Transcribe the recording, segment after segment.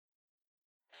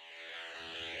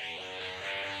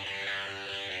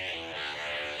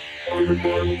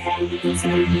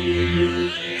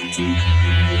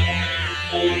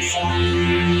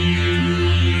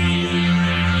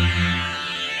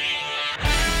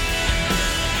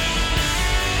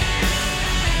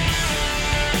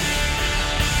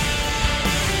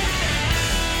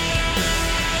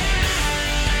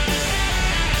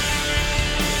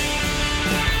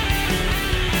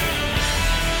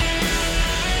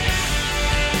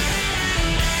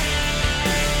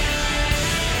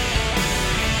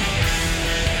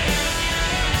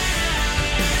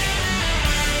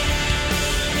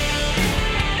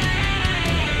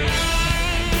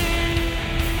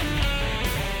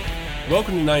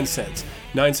Welcome to 9 Cents.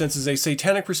 9 Cents is a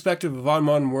satanic perspective of our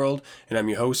modern world, and I'm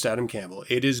your host, Adam Campbell.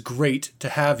 It is great to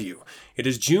have you. It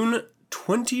is June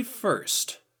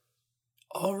 21st.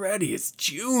 Already, it's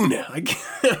June. I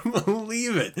can't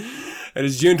believe it. It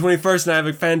is June 21st, and I have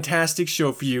a fantastic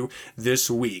show for you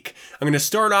this week. I'm going to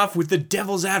start off with the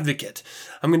Devil's Advocate.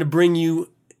 I'm going to bring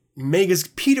you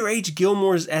Peter H.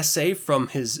 Gilmore's essay from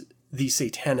The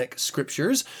Satanic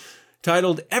Scriptures,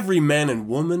 titled Every Man and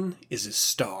Woman is a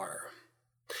Star.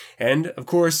 And, of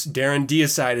course, Darren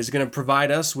Deicide is going to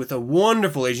provide us with a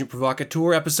wonderful Agent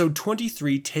Provocateur, episode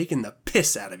 23, Taking the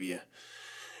Piss Out of You.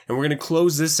 And we're going to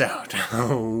close this out.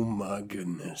 Oh, my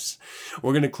goodness.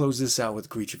 We're going to close this out with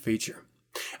Creature Feature.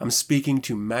 I'm speaking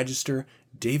to Magister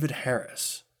David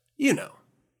Harris. You know,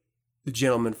 the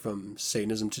gentleman from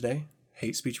Satanism Today,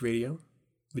 Hate Speech Radio,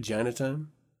 Vagina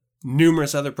Time,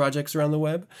 numerous other projects around the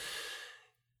web.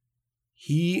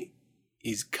 He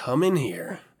is coming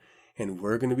here, and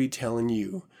we're going to be telling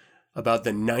you about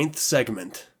the 9th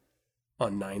segment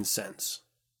on 9 Cents.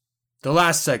 The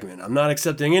last segment. I'm not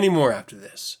accepting any more after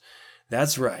this.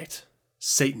 That's right.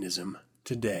 Satanism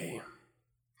Today.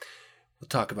 We'll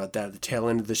talk about that at the tail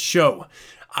end of the show.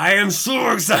 I am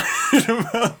so excited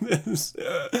about this.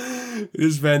 It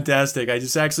is fantastic. I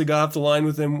just actually got off the line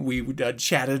with him. We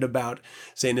chatted about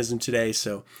Satanism Today.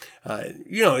 So,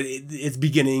 it's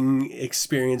beginning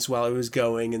experience while it was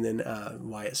going and then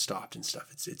why it stopped and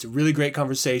stuff. It's a really great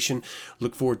conversation.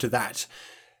 Look forward to that.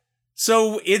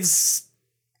 So it's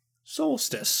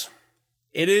solstice.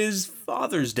 It is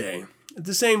Father's Day at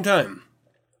the same time.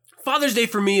 Father's Day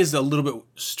for me is a little bit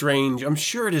strange. I'm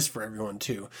sure it is for everyone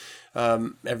too.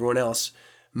 Everyone else.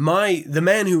 The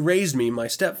man who raised me, my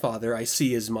stepfather, I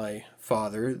see as my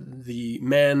father. The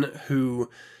man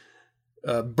who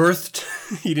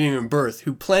he didn't even birth,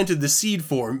 who planted the seed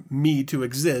for me to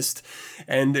exist,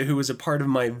 and who was a part of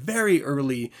my very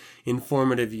early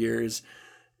informative years.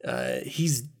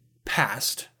 He's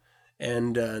passed.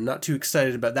 And not too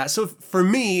excited about that. So for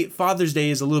me, Father's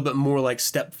Day is a little bit more like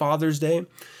Stepfather's Day.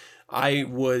 I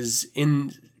was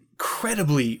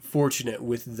incredibly fortunate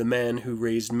with the man who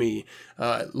raised me,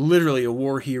 literally a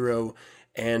war hero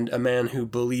and a man who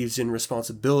believes in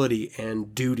responsibility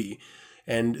and duty.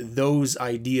 And those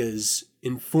ideas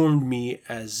informed me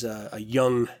as a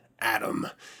young Adam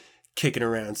kicking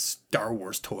around Star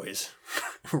Wars toys,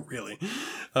 really.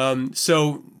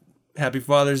 So happy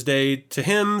Father's Day to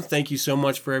him. Thank you so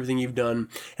much for everything you've done.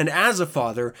 And as a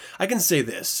father, I can say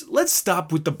this. Let's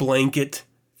stop with the blanket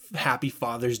Happy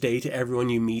Father's Day to everyone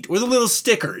you meet, or the little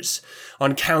stickers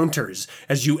on counters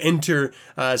as you enter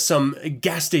some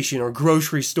gas station or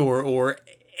grocery store or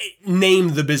name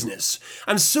the business.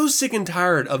 I'm so sick and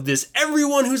tired of this.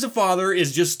 Everyone who's a father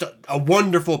is just a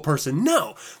wonderful person.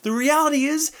 No, the reality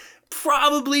is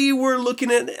probably we're looking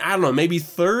at, maybe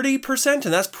 30%,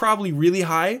 and that's probably really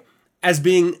high, as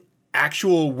being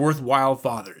actual worthwhile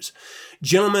fathers.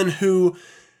 Gentlemen who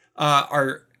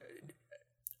are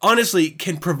honestly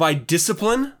can provide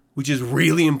discipline, which is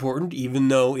really important, even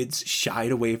though it's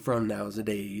shied away from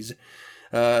nowadays.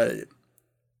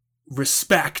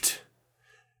 Respect.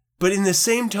 But in the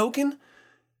same token,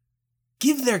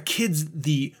 give their kids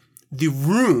the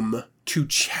room to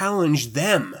challenge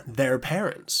them, their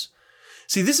parents.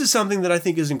 See, this is something that I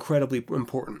think is incredibly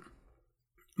important.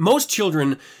 Most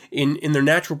children, in their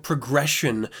natural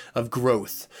progression of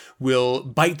growth, will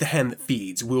bite the hand that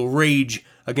feeds, will rage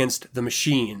against the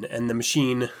machine, and the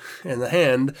machine and the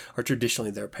hand are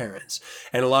traditionally their parents.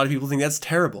 And a lot of people think that's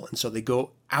terrible, and so they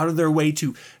go out of their way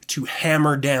to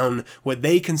hammer down what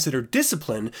they consider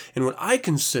discipline and what I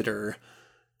consider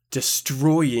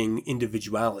destroying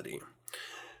individuality.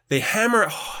 They hammer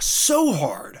so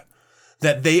hard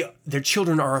that their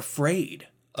children are afraid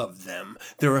of them.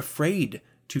 They're afraid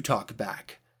to talk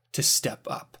back, to step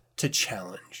up, to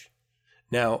challenge.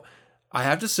 Now, I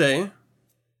have to say,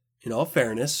 in all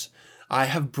fairness, I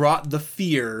have brought the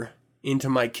fear into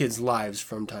my kids' lives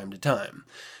from time to time.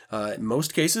 In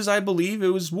most cases, I believe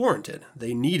it was warranted.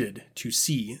 They needed to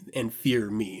see and fear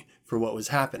me for what was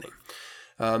happening.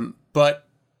 But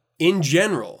in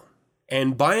general,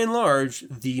 and by and large,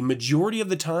 the majority of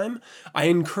the time, I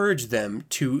encourage them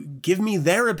to give me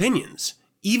their opinions.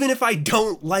 Even if I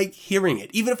don't like hearing it,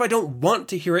 even if I don't want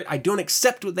to hear it, I don't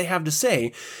accept what they have to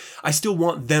say, I still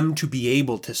want them to be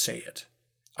able to say it.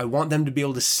 I want them to be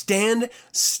able to stand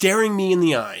staring me in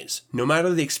the eyes, no matter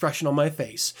the expression on my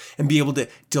face, and be able to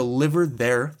deliver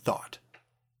their thought.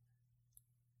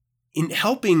 In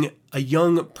helping a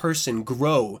young person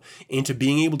grow into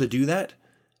being able to do that,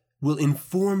 will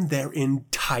inform their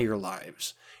entire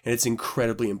lives. And it's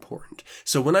incredibly important.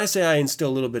 So when I say I instill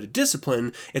a little bit of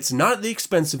discipline, it's not at the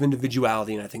expense of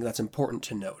individuality, and I think that's important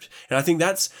to note. And I think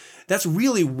that's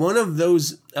really one of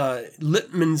those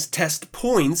Litman's test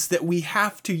points that we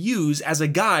have to use as a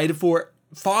guide for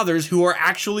fathers who are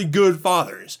actually good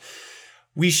fathers.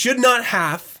 We should not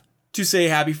have to say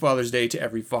Happy Father's Day to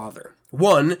every father.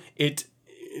 One, it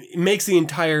makes the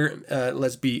entire,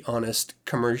 let's be honest,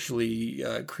 commercially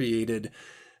created,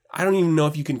 I don't even know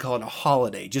if you can call it a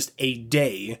holiday, just a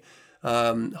day,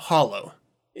 hollow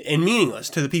and meaningless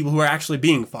to the people who are actually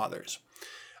being fathers.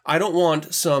 I don't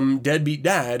want some deadbeat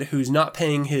dad who's not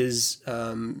paying his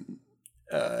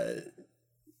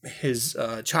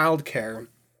child care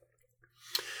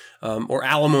or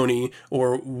alimony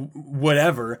or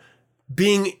whatever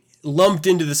being lumped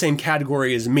into the same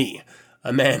category as me,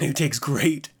 a man who takes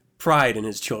great pride in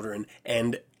his children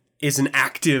and is an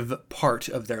active part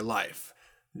of their life.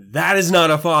 That is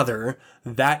not a father.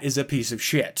 That is a piece of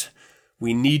shit.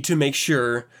 We need to make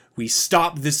sure we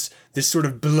stop this sort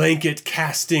of blanket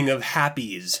casting of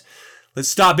happies. Let's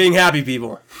stop being happy,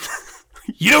 people.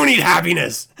 You don't need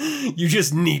happiness. You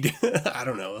just need, I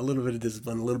don't know, a little bit of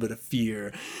discipline, a little bit of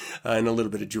fear, and a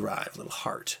little bit of drive, a little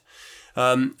heart.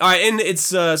 All right, and it's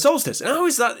solstice. And I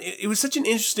always thought it was such an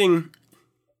interesting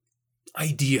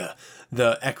idea,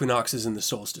 the equinoxes and the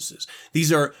solstices.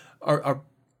 These are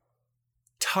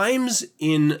times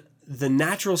in the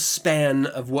natural span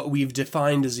of what we've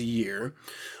defined as a year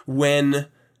when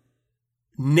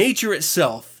nature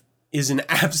itself is in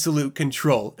absolute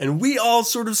control, and we all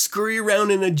sort of scurry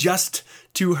around and adjust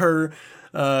to her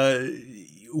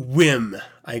whim,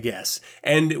 I guess.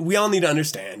 And we all need to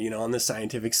understand, on the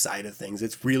scientific side of things,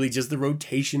 it's really just the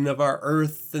rotation of our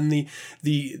Earth and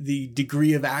the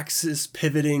degree of axis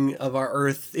pivoting of our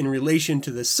Earth in relation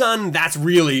to the sun. That's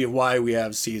really why we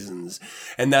have seasons.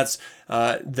 And that's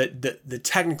the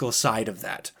technical side of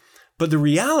that. But the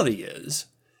reality is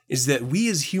that we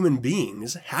as human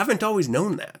beings haven't always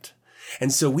known that.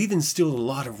 And so we've instilled a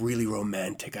lot of really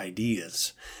romantic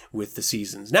ideas with the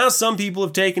seasons. Now, some people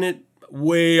have taken it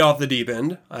way off the deep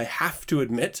end. I have to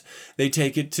admit, they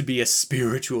take it to be a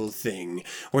spiritual thing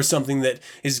or something that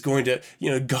is going to,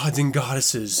 gods and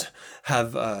goddesses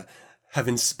have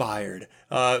inspired.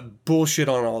 Bullshit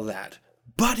on all that.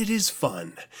 But it is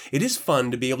fun. It is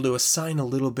fun to be able to assign a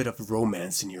little bit of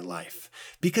romance in your life.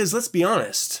 Because let's be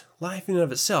honest, life in and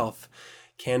of itself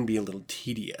can be a little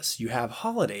tedious. You have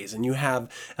holidays and you have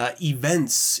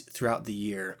events throughout the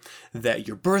year, that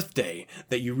your birthday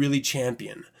that you really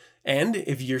champion. And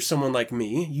if you're someone like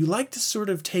me, you like to sort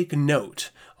of take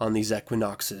note on these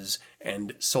equinoxes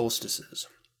and solstices.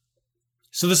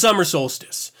 So the summer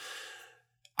solstice.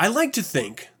 I like to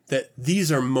think that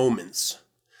these are moments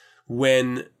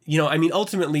when,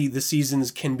 ultimately the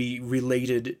seasons can be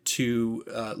related to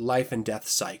life and death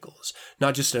cycles,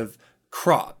 not just of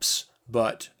crops,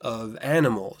 but of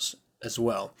animals as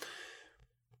well.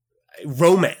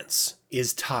 Romance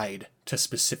is tied to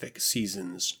specific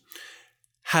seasons.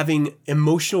 Having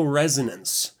emotional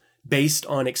resonance based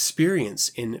on experience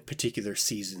in particular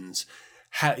seasons,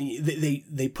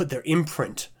 they put their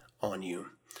imprint on you.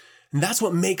 And that's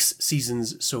what makes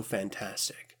seasons so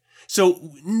fantastic.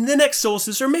 So the next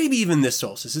solstice, or maybe even this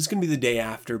solstice, it's going to be the day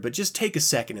after, but just take a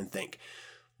second and think,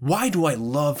 why do I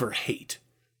love or hate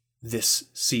this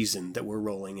season that we're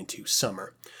rolling into,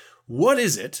 summer? What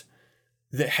is it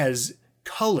that has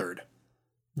colored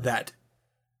that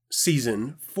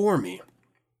season for me?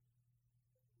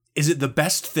 Is it the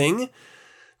best thing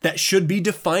that should be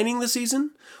defining the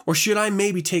season? Or should I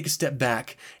maybe take a step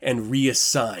back and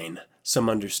reassign some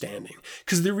understanding?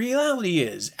 Because the reality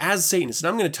is, as Satanists, and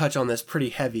I'm going to touch on this pretty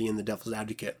heavy in the Devil's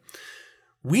Advocate,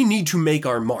 we need to make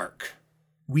our mark.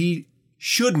 We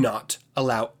should not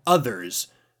allow others,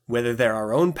 whether they're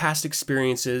our own past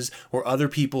experiences or other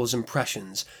people's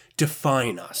impressions,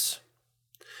 define us.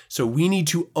 So we need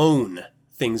to own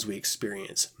things we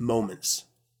experience, moments,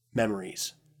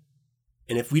 memories.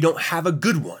 And if we don't have a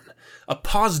good one, a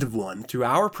positive one through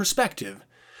our perspective,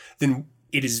 then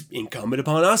it is incumbent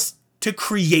upon us to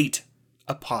create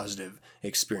a positive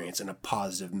experience and a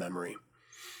positive memory.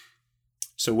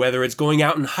 So whether it's going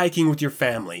out and hiking with your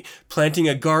family, planting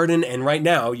a garden, and right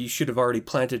now you should have already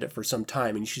planted it for some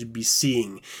time and you should be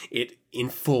seeing it in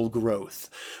full growth.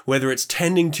 Whether it's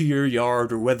tending to your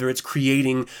yard or whether it's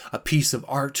creating a piece of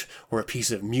art or a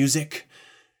piece of music,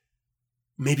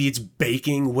 maybe it's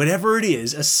baking, whatever it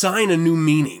is, assign a new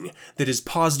meaning that is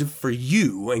positive for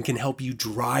you and can help you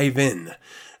drive in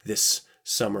this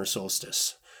summer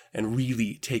solstice and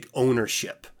really take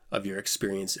ownership of your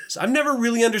experiences. I've never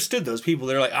really understood those people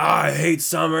that are like, I hate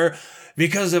summer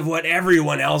because of what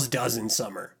everyone else does in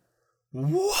summer.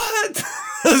 What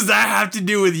does that have to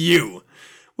do with you?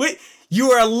 Wait,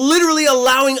 you are literally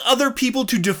allowing other people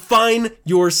to define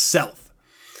yourself.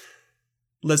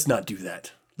 Let's not do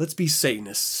that. Let's be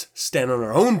Satanists, stand on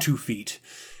our own 2 feet,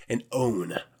 and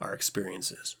own our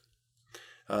experiences.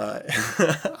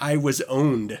 I was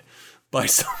owned by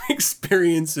some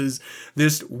experiences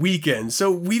this weekend.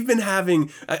 So we've been having,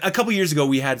 a couple years ago,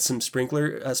 we had some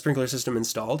sprinkler system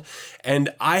installed,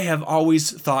 and I have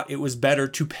always thought it was better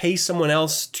to pay someone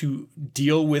else to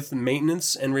deal with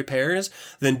maintenance and repairs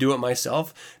than do it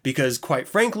myself, because quite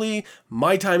frankly,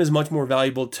 my time is much more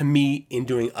valuable to me in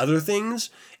doing other things,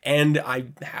 and I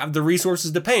have the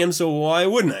resources to pay them, so why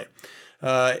wouldn't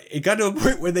I? It got to a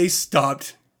point where they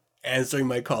stopped answering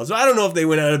my calls. So I don't know if they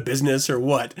went out of business or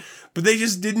what, but they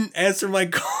just didn't answer my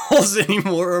calls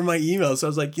anymore or my emails. So I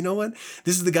was like, you know what?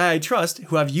 This is the guy I trust,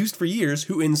 who I've used for years,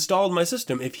 who installed my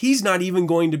system. If he's not even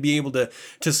going to be able to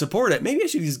support it, maybe I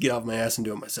should just get off my ass and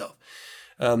do it myself.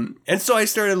 And so I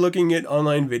started looking at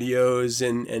online videos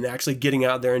and actually getting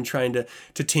out there and trying to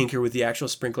tinker with the actual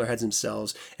sprinkler heads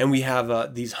themselves. And we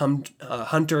have these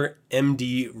Hunter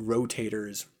MD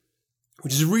rotators,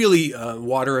 which is really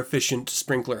water-efficient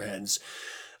sprinkler heads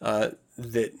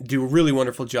that do a really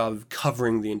wonderful job of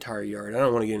covering the entire yard. I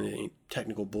don't want to get into any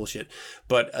technical bullshit,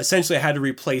 but essentially I had to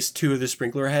replace 2 of the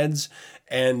sprinkler heads,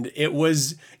 and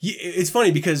it's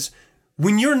funny because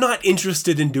when you're not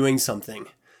interested in doing something,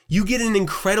 you get an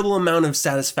incredible amount of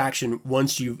satisfaction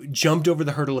once you've jumped over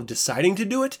the hurdle of deciding to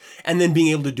do it and then being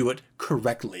able to do it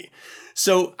correctly.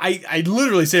 So I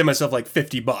literally saved myself like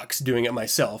 $50 doing it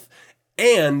myself.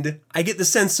 And I get the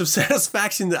sense of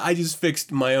satisfaction that I just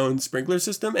fixed my own sprinkler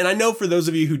system. And I know for those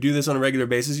of you who do this on a regular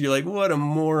basis, you're like, what a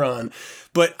moron.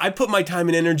 But I put my time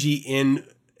and energy in,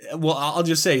 well, I'll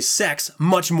just say sex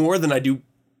much more than I do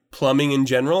plumbing in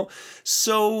general.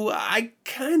 So I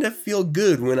kind of feel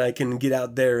good when I can get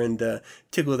out there and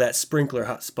tickle that sprinkler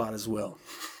hot spot as well.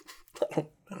 I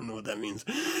don't know what that means.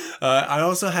 I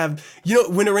also have,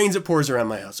 when it rains, it pours around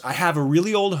my house. I have a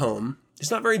really old home. It's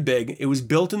not very big. It was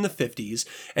built in the 50s.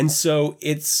 And so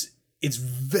it's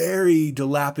very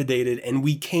dilapidated. And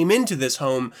we came into this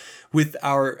home with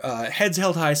our heads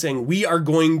held high saying, we are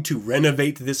going to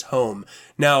renovate this home.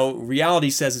 Now,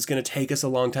 reality says it's going to take us a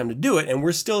long time to do it. And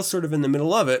we're still sort of in the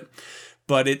middle of it.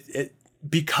 But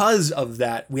because of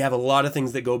that, we have a lot of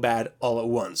things that go bad all at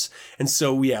once. And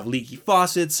so we have leaky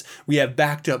faucets. We have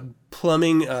backed up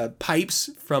plumbing pipes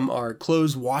from our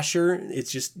clothes washer.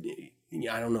 It's just,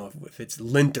 I don't know if it's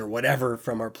lint or whatever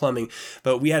from our plumbing,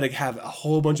 but we had to have a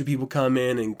whole bunch of people come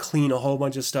in and clean a whole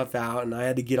bunch of stuff out. And I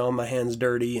had to get all my hands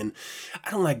dirty, and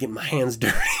I don't like getting my hands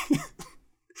dirty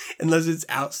unless it's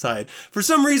outside. For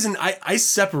some reason, I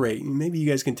separate. Maybe you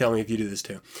guys can tell me if you do this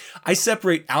too. I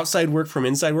separate outside work from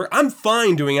inside work. I'm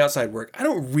fine doing outside work. I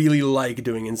don't really like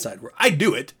doing inside work. I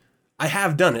do it. I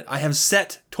have done it. I have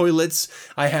set toilets.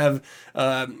 I have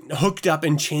hooked up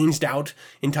and changed out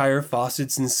entire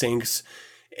faucets and sinks.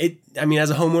 As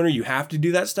a homeowner, you have to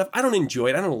do that stuff. I don't enjoy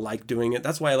it. I don't like doing it.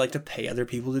 That's why I like to pay other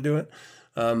people to do it.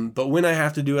 But when I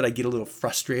have to do it, I get a little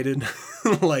frustrated.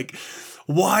 Like,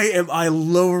 why am I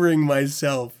lowering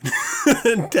myself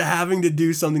to having to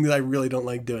do something that I really don't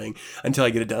like doing until I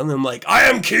get it done? And I'm like, I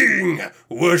am king.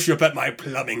 Worship at my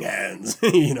plumbing hands,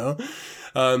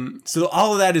 So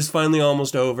all of that is finally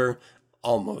almost over,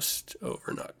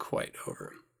 not quite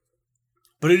over.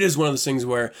 But it is one of those things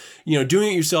where,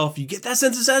 doing it yourself, you get that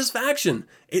sense of satisfaction,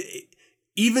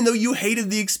 even though you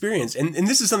hated the experience. And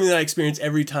this is something that I experience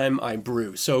every time I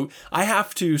brew. So I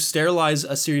have to sterilize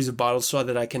a series of bottles so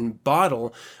that I can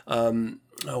bottle,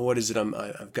 what is it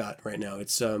I've got right now?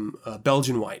 It's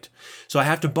Belgian white. So I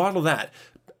have to bottle that.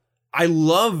 I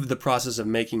love the process of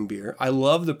making beer. I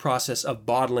love the process of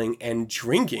bottling and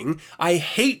drinking. I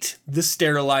hate the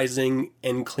sterilizing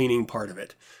and cleaning part of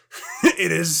it.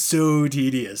 It is so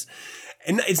tedious.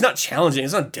 And it's not challenging.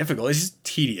 It's not difficult. It's just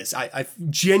tedious. I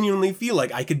genuinely feel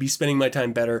like I could be spending my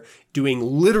time better doing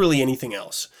literally anything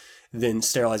else. than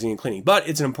sterilizing and cleaning. But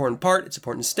it's an important part, it's an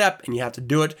important step, and you have to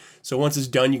do it. So once it's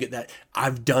done, you get that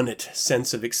I've done it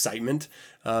sense of excitement.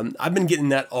 I've been getting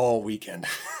that all weekend,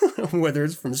 whether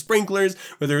it's from sprinklers,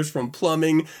 whether it's from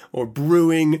plumbing or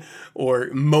brewing or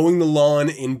mowing the lawn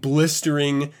in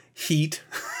blistering heat,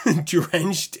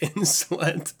 drenched in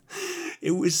sweat.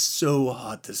 It was so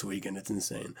hot this weekend. It's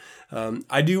insane.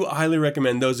 I do highly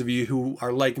recommend those of you who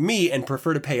are like me and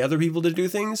prefer to pay other people to do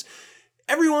things,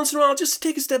 every once in a while, just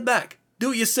take a step back.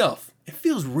 Do it yourself. It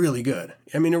feels really good.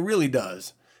 I mean, it really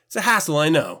does. It's a hassle, I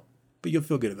know, but you'll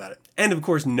feel good about it. And of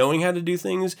course, knowing how to do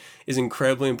things is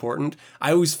incredibly important.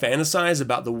 I always fantasize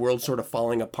about the world sort of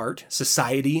falling apart,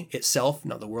 society itself,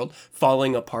 not the world,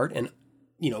 falling apart, and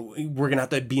we're going to have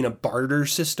to be in a barter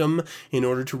system in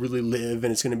order to really live,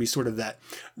 and it's going to be sort of that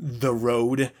the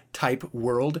road type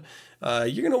world.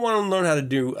 You're going to want to learn how to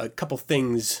do a couple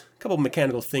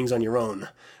mechanical things on your own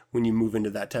when you move into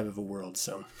that type of a world.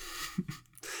 So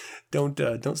don't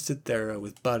sit there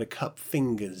with buttercup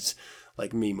fingers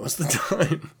like me most of the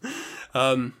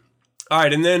time. All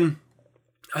right, and then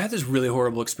I had this really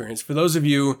horrible experience. For those of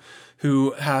you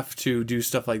who have to do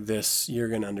stuff like this, you're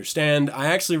going to understand. I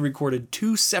actually recorded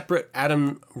 2 separate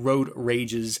Adam Road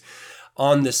Rages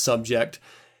on this subject,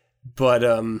 but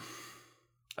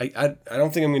I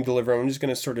don't think I'm going to deliver. I'm just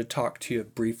going to sort of talk to you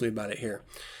briefly about it here.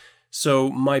 So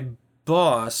my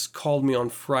boss called me on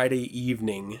Friday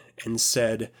evening and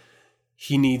said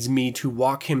he needs me to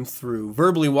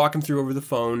verbally walk him through over the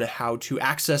phone how to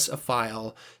access a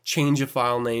file, change a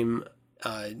file name,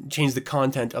 change the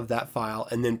content of that file,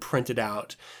 and then print it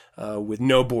out with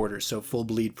no borders, so full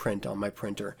bleed print on my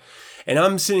printer. And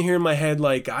I'm sitting here in my head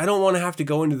like, I don't want to have to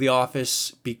go into the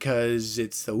office because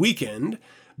it's the weekend,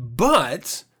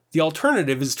 but the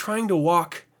alternative is trying to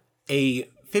walk a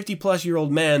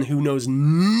 50-plus-year-old man who knows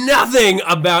nothing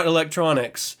about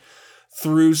electronics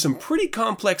through some pretty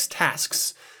complex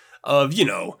tasks of,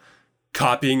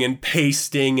 copying and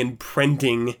pasting and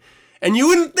printing. And you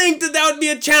wouldn't think that would be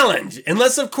a challenge,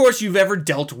 unless, of course, you've ever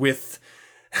dealt with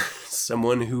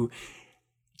someone who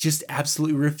just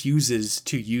absolutely refuses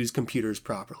to use computers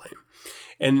properly.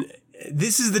 And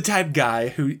this is the type of guy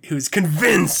who's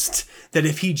convinced that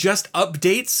if he just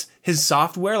updates his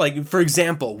software, like, for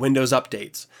example, Windows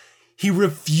updates, he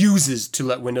refuses to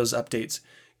let Windows updates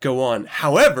go on.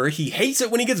 However, he hates it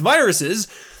when he gets viruses.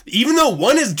 Even though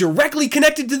one is directly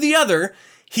connected to the other,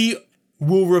 he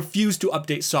will refuse to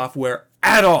update software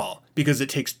at all because it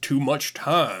takes too much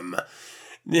time.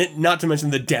 Not to mention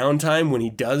the downtime when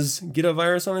he does get a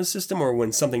virus on his system, or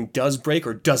when something does break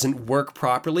or doesn't work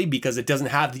properly because it doesn't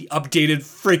have the updated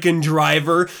freaking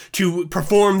driver to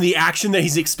perform the action that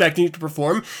he's expecting it to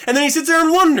perform. And then he sits there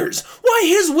and wonders why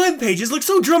his web pages look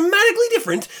so dramatically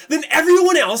different than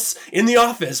everyone else in the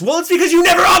office. Well, it's because you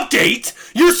never update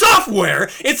your software.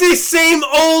 It's the same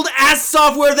old ass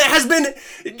software that has been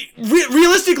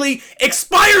realistically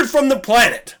expired from the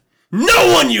planet.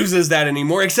 No one uses that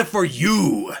anymore except for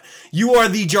you. You are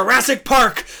the Jurassic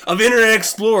Park of Internet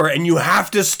Explorer, and you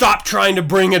have to stop trying to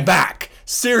bring it back.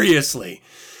 Seriously.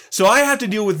 So I have to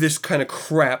deal with this kind of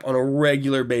crap on a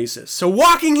regular basis. So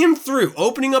walking him through,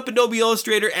 opening up Adobe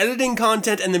Illustrator, editing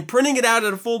content, and then printing it out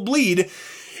at a full bleed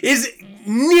is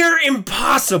near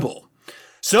impossible.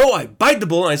 So I bite the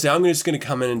bullet and I say, I'm just going to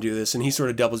come in and do this. And he sort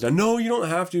of doubles down. No, you don't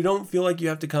have to. Don't feel like you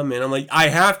have to come in. I'm like, I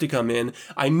have to come in.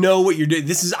 I know what you're doing.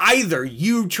 This is either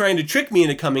you trying to trick me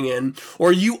into coming in,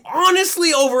 or you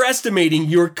honestly overestimating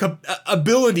your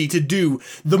ability to do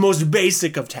the most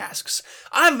basic of tasks.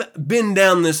 I've been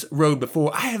down this road before.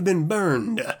 I have been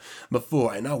burned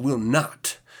before, and I will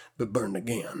not be burned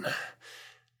again.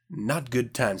 Not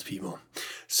good times, people.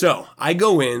 So I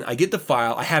go in, I get the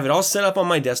file, I have it all set up on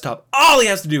my desktop. All he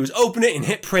has to do is open it and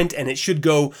hit print, and it should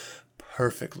go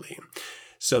perfectly.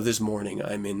 So this morning,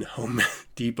 I'm in Home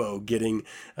Depot getting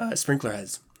sprinkler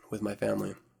heads with my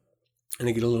family. And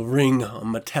I get a little ring on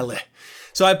my telly.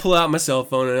 So I pull out my cell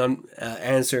phone and I'm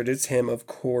answered. It's him, of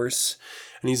course.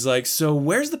 And he's like, so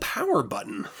where's the power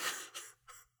button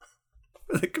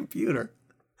for the computer?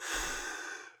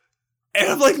 And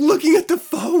I'm like looking at the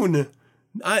phone.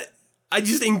 I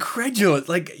just incredulous.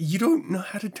 Like, you don't know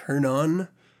how to turn on?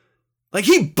 Like,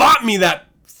 he bought me that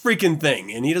freaking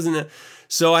thing, and he doesn't know.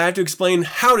 So I have to explain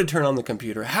how to turn on the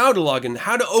computer, how to log in,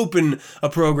 how to open a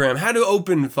program, how to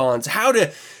open fonts, how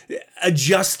to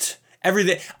adjust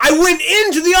everything. I went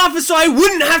into the office so I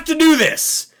wouldn't have to do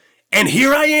this. And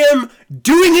here I am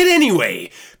doing it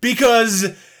anyway,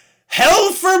 because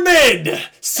hell forbid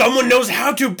someone knows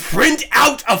how to print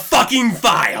out a fucking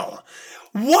file.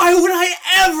 Why would I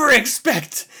ever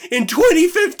expect in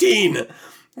 2015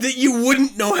 that you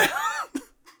wouldn't know how?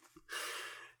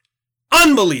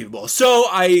 Unbelievable. So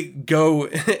I go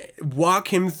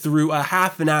walk him through a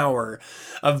half an hour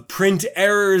of print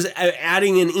errors,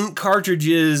 adding in ink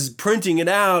cartridges, printing it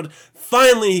out.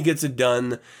 Finally, he gets it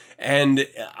done. And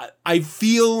I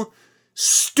feel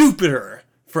stupider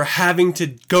for having to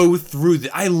go through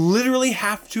this. I literally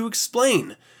have to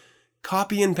explain.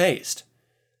 Copy and paste.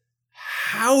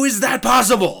 How is that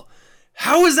possible?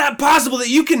 How is that possible that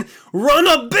you can run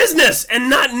a business and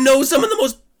not know some of the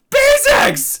most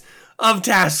basics of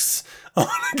tasks on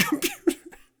a computer?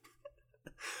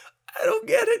 I don't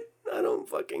get it. I don't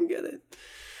fucking get it.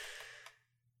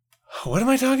 What am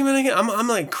I talking about again? I'm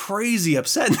like crazy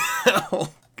upset now.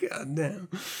 God damn.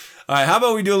 All right, how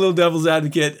about we do a little devil's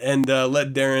advocate and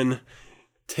let Darren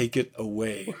take it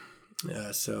away.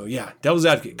 Devil's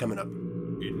advocate coming up.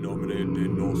 In nomine de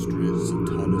nostris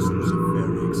satanis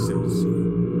luciferi excelsior.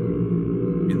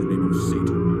 In the name of Satan,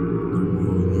 the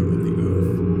ruler of the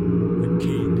earth, the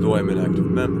king. Though I am an active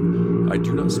member, I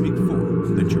do not speak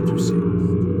for the Church of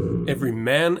Satan. Every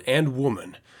man and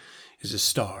woman is a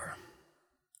star.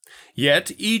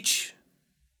 Yet each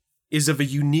is of a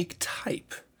unique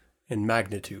type and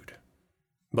magnitude.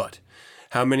 But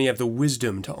how many have the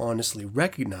wisdom to honestly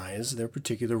recognize their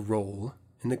particular role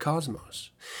in the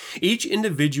cosmos? Each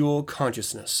individual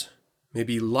consciousness may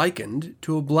be likened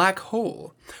to a black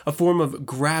hole, a form of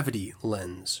gravity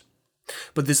lens.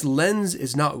 But this lens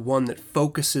is not one that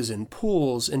focuses and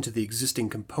pulls into the existing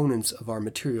components of our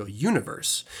material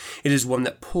universe. It is one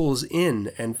that pulls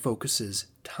in and focuses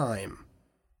time.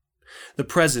 The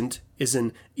present is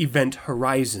an event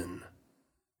horizon,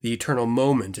 the eternal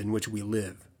moment in which we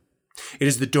live. It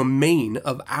is the domain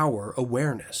of our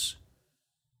awareness.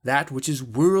 That which is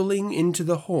whirling into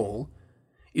the whole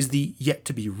is the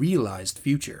yet-to-be-realized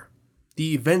future,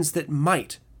 the events that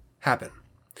might happen.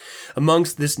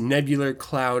 Amongst this nebular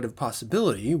cloud of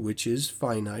possibility, which is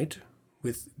finite,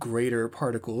 with greater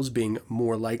particles being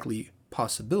more likely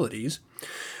possibilities,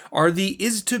 are the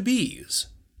is-to-bes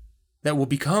that will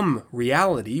become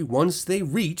reality once they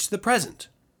reach the present.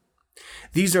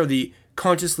 These are the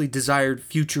consciously desired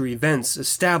future events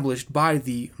established by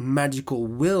the magical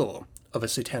will of a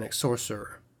satanic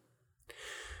sorcerer.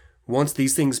 Once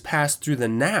these things pass through the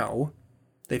now,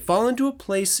 they fall into a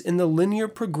place in the linear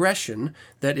progression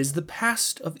that is the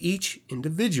past of each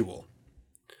individual.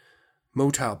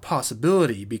 Motile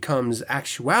possibility becomes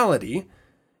actuality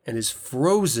and is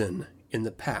frozen in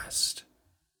the past.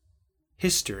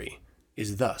 History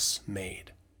is thus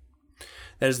made.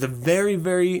 That is the very,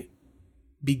 very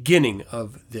beginning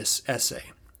of this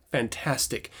essay.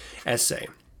 Fantastic essay.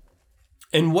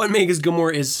 And what Magus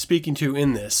Gilmore is speaking to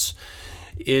in this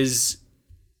is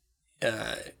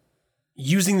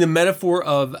using the metaphor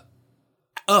of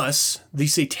us, the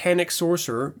satanic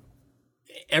sorcerer,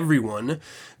 everyone,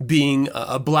 being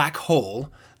a black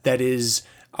hole that is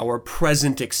our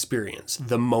present experience,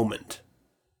 the moment.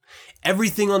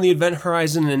 Everything on the event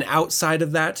horizon and outside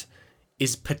of that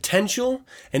is potential,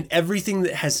 and everything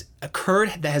that has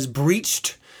occurred, that has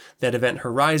breached that event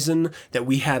horizon, that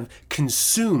we have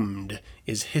consumed,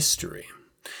 is history.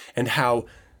 And how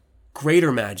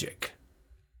greater magic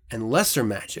and lesser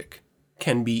magic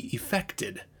can be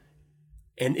effected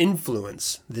and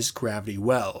influence this gravity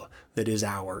well that is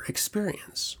our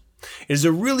experience. It is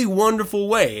a really wonderful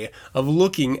way of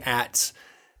looking at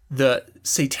the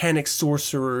satanic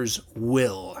sorcerer's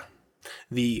will,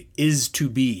 the is to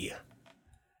be,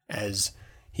 as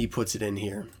he puts it in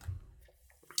here.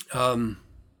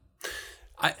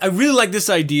 I really like this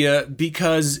idea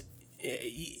because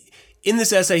in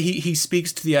this essay, he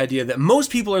speaks to the idea that most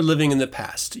people are living in the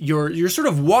past. You're sort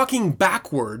of walking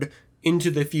backward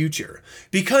into the future.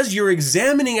 Because you're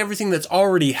examining everything that's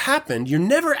already happened, you're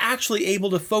never actually able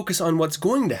to focus on what's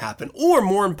going to happen. Or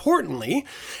more importantly,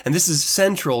 and this is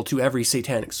central to every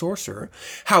satanic sorcerer,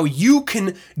 how you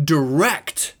can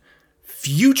direct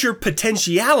future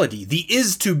potentiality, the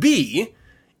is to be,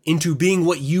 into being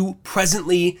what you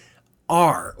presently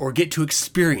are, or get to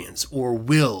experience, or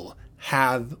will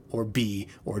have, or be,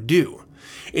 or do.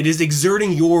 It is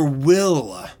exerting your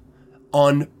will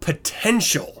on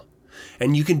potential.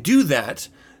 And you can do that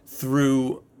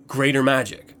through greater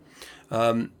magic.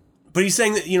 But he's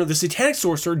saying that, the satanic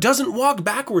sorcerer doesn't walk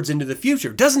backwards into the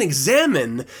future, doesn't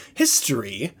examine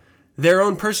history, their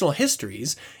own personal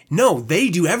histories. No, they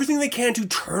do everything they can to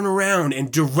turn around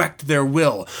and direct their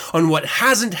will on what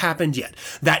hasn't happened yet.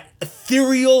 That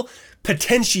ethereal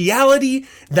potentiality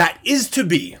that is to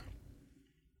be.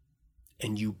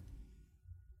 And you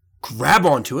grab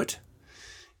onto it,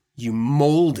 you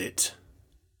mold it,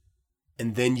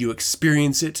 and then you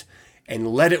experience it and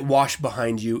let it wash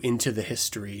behind you into the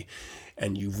history,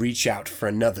 and you reach out for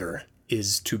another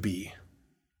is to be.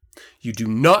 You do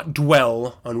not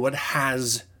dwell on what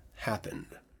has happened.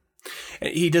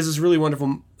 And he does this really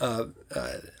wonderful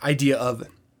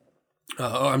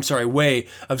way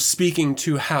of speaking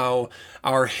to how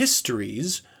our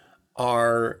histories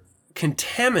are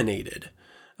contaminated,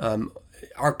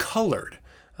 are colored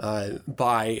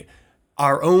by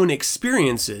our own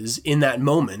experiences in that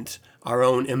moment, our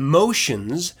own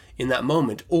emotions in that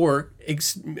moment, or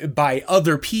by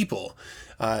other people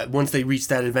once they reach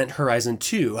that event horizon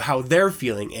 2, how they're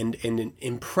feeling and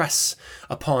impress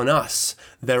upon us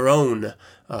their own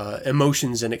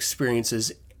emotions and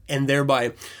experiences, and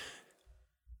thereby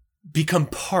become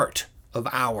part of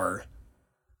our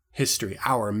history,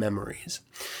 our memories.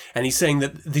 And he's saying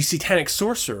that the satanic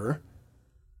sorcerer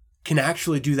can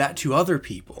actually do that to other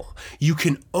people. You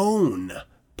can own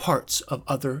parts of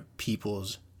other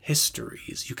people's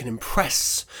histories. You can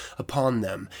impress upon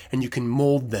them, and you can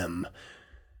mold them.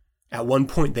 At one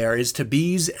point there is to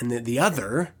be's, and at the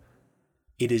other,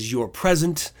 it is your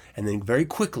present, and then very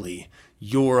quickly,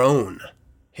 your own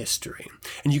history.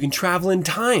 And you can travel in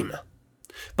time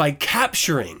by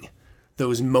capturing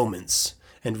those moments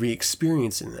and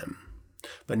re-experiencing them,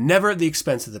 but never at the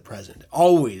expense of the present,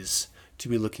 always to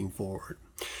be looking forward.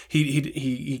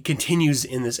 He continues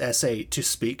in this essay to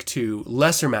speak to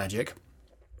lesser magic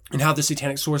and how the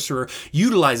satanic sorcerer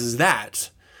utilizes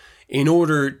that in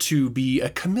order to be a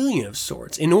chameleon of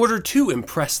sorts, in order to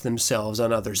impress themselves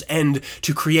on others and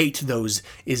to create those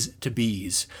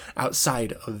is-to-be's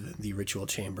outside of the ritual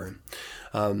chamber.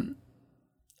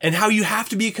 And how you have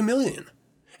to be a chameleon.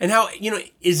 And how,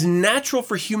 it's natural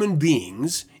for human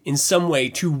beings in some way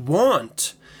to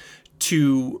want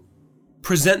to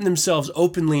present themselves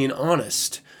openly and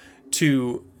honest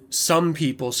to some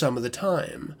people some of the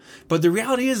time. But the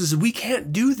reality is we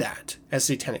can't do that as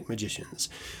satanic magicians.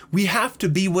 We have to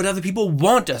be what other people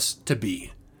want us to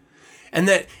be. And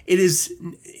that it is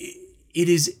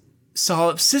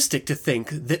solipsistic to think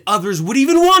that others would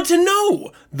even want to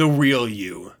know the real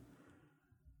you.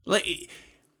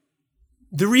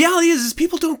 The reality is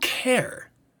people don't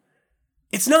care.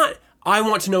 It's not, I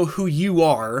want to know who you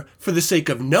are for the sake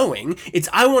of knowing. It's,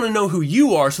 I want to know who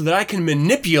you are so that I can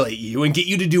manipulate you and get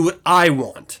you to do what I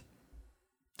want.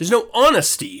 There's no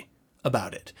honesty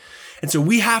about it. And so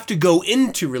we have to go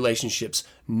into relationships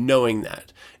knowing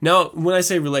that. Now, when I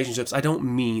say relationships, I don't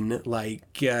mean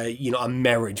like, a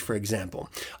marriage, for example.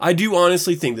 I do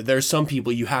honestly think that there are some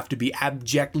people you have to be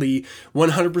abjectly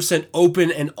 100%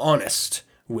 open and honest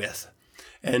with.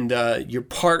 And your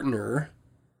partner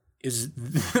is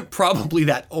probably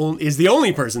is the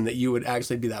only person that you would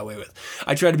actually be that way with.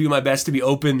 I try to do my best to be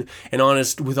open and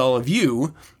honest with all of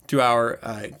you through our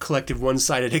collective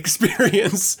one-sided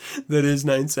experience that is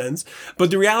 9 cents. But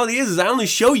the reality is I only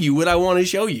show you what I want to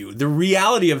show you. The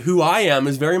reality of who I am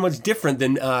is very much different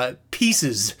than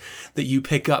pieces that you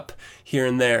pick up here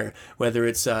and there, whether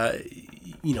it's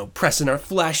pressing our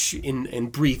flesh in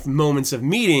brief moments of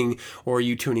meeting, or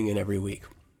you tuning in every week.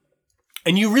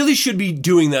 And you really should be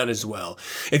doing that as well.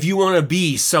 If you want to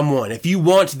be someone, if you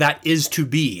want that is to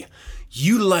be,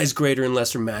 utilize greater and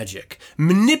lesser magic.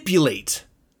 Manipulate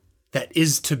that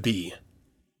is to be,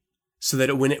 so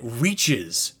that when it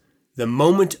reaches the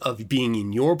moment of being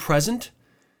in your present,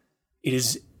 it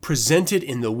is presented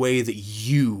in the way that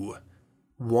you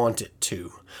want it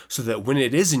to, so that when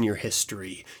it is in your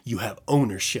history, you have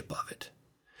ownership of it.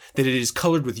 That it is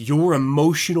colored with your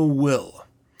emotional will,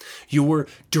 your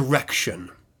direction,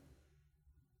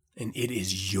 and it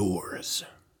is yours.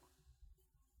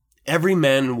 Every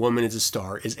Man and Woman is a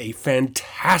Star is a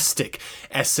fantastic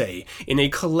essay in a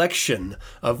collection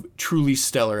of truly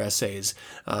stellar essays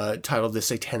titled The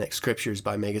Satanic Scriptures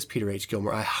by Magus Peter H.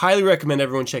 Gilmore. I highly recommend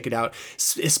everyone check it out,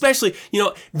 especially,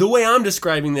 the way I'm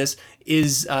describing this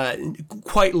is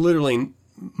quite literally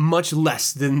much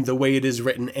less than the way it is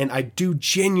written, and I do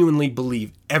genuinely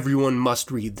believe everyone must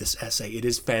read this essay. It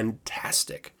is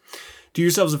fantastic. Do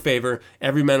yourselves a favor.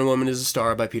 Every Man and Woman is a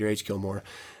Star by Peter H. Gilmore.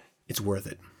 It's worth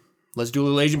it. Let's do a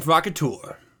little Agent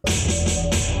Provocateur.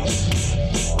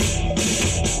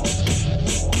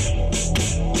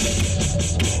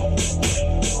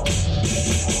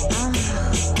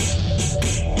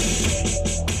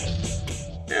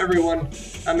 Hey everyone,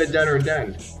 I'm at Den or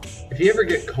Den. If you ever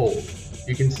get cold,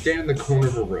 you can stand in the corner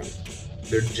of a room.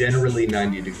 They're generally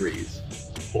 90 degrees.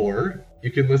 Or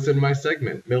you can listen to my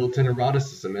segment, Militant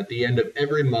Eroticism, at the end of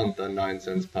every month on 9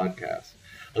 Cents Podcast.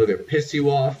 I'll either piss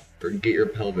you off or get your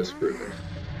pelvis grooving.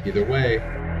 Either way,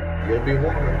 you'll be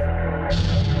warm.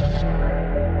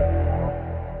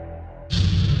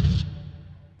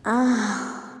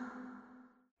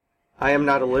 I am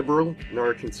not a liberal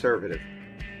nor a conservative.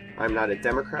 I am not a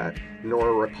Democrat nor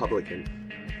a Republican.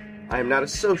 I am not a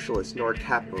socialist nor a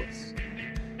capitalist.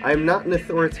 I am not an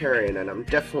authoritarian, and I'm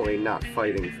definitely not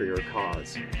fighting for your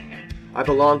cause. I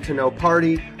belong to no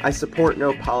party, I support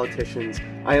no politicians,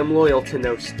 I am loyal to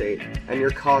no state, and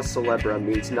your cause célèbre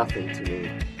means nothing to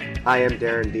me. I am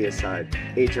Darren Deicide,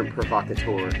 Agent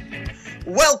Provocateur.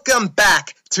 Welcome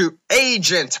back to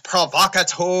Agent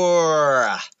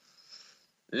Provocateur.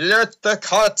 Let the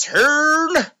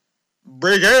cartoon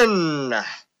begin.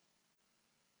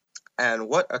 And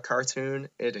what a cartoon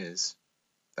it is.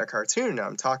 The cartoon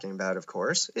I'm talking about, of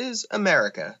course, is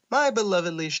America, my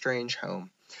belovedly strange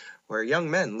home, where young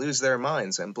men lose their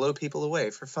minds and blow people away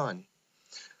for fun,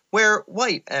 where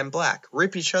white and black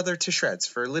rip each other to shreds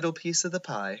for a little piece of the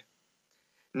pie.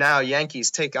 Now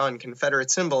Yankees take on Confederate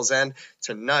symbols, and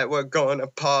tonight we're gonna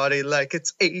party like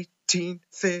it's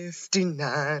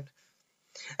 1859.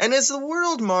 And as the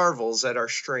world marvels at our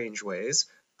strange ways,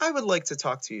 I would like to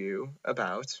talk to you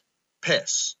about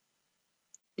piss.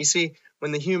 You see,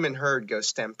 when the human herd goes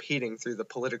stampeding through the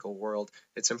political world,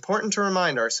 it's important to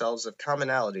remind ourselves of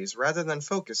commonalities rather than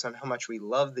focus on how much we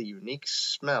love the unique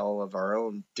smell of our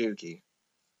own dookie.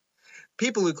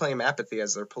 People who claim apathy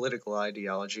as their political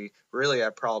ideology really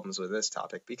have problems with this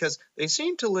topic because they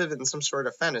seem to live in some sort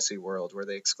of fantasy world where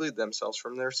they exclude themselves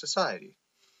from their society.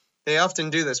 They often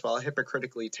do this while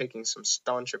hypocritically taking some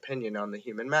staunch opinion on the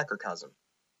human macrocosm.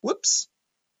 Whoops!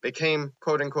 Became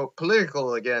quote-unquote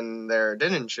political again there,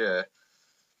 didn't you?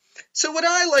 So what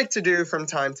I like to do from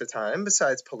time to time,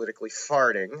 besides politically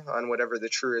farting on whatever the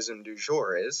truism du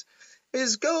jour is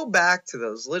go back to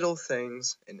those little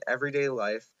things in everyday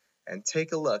life and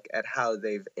take a look at how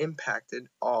they've impacted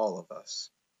all of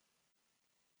us.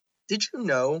 Did you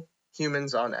know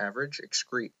humans on average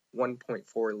excrete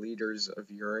 1.4 liters of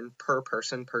urine per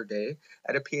person per day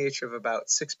at a pH of about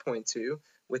 6.2,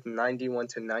 with 91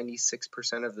 to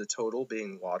 96% of the total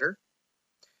being water?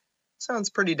 Sounds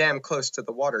pretty damn close to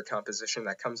the water composition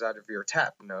that comes out of your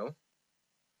tap, no?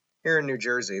 Here in New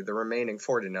Jersey, the remaining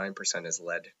 4 to 9% is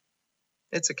lead.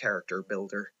 It's a character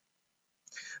builder.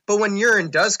 But when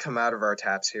urine does come out of our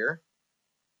taps here,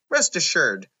 rest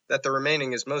assured that the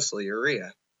remaining is mostly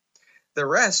urea. The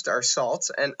rest are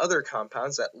salts and other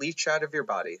compounds that leach out of your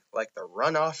body, like the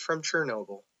runoff from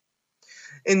Chernobyl.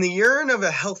 In the urine of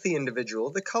a healthy individual,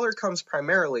 the color comes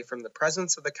primarily from the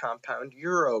presence of the compound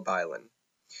urobilin.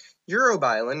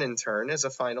 Urobilin, in turn, is a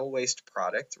final waste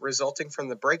product resulting from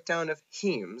the breakdown of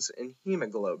hemes in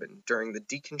hemoglobin during the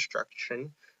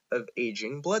deconstruction of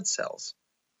aging blood cells.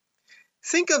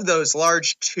 Think of those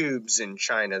large tubes in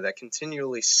China that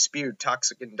continually spewed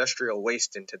toxic industrial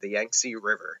waste into the Yangtze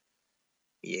River.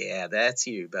 Yeah, that's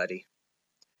you, buddy.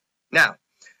 Now,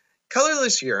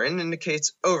 colorless urine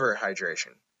indicates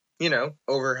overhydration. You know,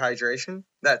 overhydration,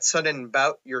 that sudden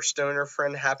bout your stoner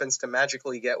friend happens to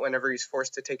magically get whenever he's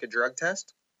forced to take a drug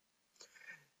test.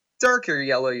 Darker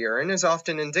yellow urine is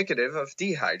often indicative of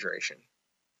dehydration.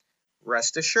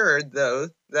 Rest assured, though,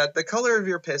 that the color of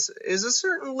your piss is a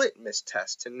certain litmus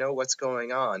test to know what's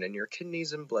going on in your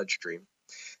kidneys and bloodstream.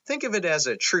 Think of it as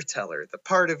a truth teller, the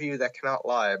part of you that cannot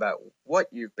lie about what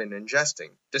you've been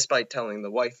ingesting, despite telling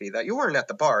the wifey that you weren't at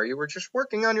the bar, you were just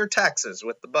working on your taxes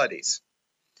with the buddies.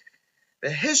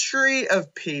 The history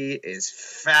of pee is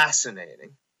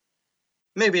fascinating.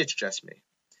 Maybe it's just me,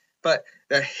 but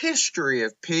the history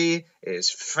of pee is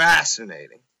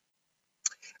fascinating.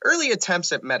 Early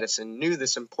attempts at medicine knew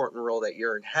this important role that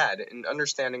urine had in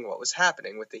understanding what was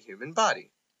happening with the human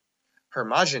body.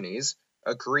 Hermogenes,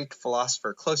 a Greek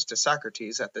philosopher close to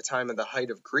Socrates at the time of the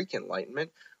height of Greek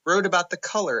Enlightenment, wrote about the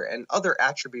color and other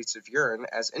attributes of urine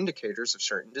as indicators of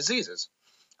certain diseases.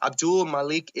 Abdul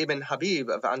Malik ibn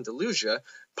Habib of Andalusia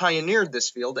pioneered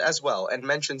this field as well and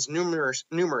mentions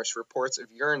numerous reports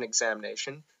of urine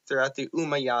examination throughout the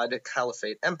Umayyad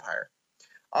Caliphate Empire.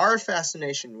 Our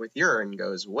fascination with urine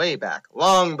goes way back,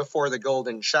 long before the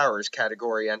golden showers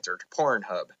category entered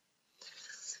Pornhub.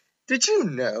 Did you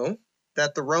know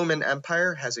that the Roman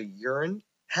Empire had a urine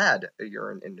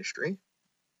industry?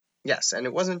 Yes, and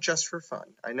it wasn't just for fun.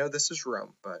 I know this is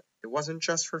Rome, but it wasn't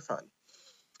just for fun.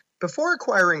 Before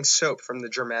acquiring soap from the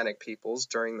Germanic peoples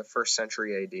during the 1st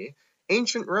century AD,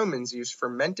 ancient Romans used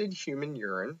fermented human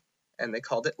urine, and they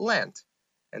called it lant,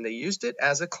 and they used it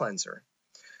as a cleanser.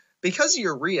 Because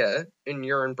urea in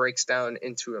urine breaks down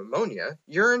into ammonia,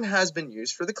 urine has been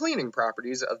used for the cleaning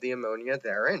properties of the ammonia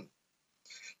therein.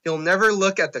 You'll never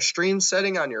look at the stream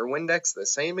setting on your Windex the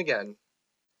same again.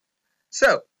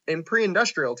 So, in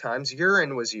pre-industrial times,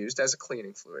 urine was used as a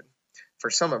cleaning fluid. For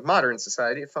some of modern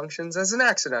society, it functions as an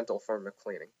accidental form of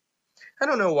cleaning. I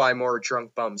don't know why more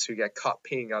drunk bums who get caught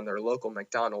peeing on their local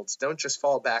McDonald's don't just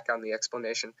fall back on the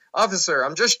explanation, "Officer,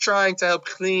 I'm just trying to help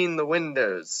clean the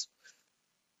windows."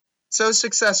 So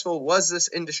successful was this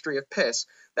industry of piss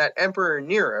that Emperor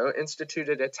Nero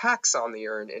instituted a tax on the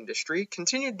urine industry,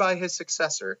 continued by his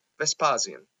successor,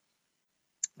 Vespasian.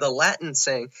 The Latin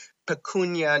saying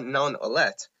pecunia non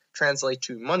olet translates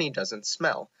to money doesn't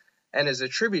smell, and is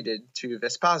attributed to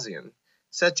Vespasian,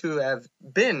 said to have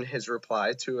been his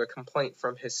reply to a complaint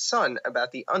from his son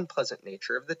about the unpleasant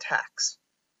nature of the tax.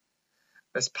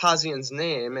 Vespasian's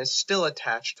name is still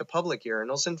attached to public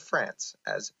urinals in France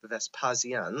as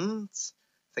Vespasians.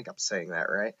 I think I'm saying that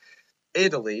right.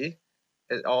 Italy,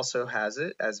 it also has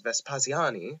it as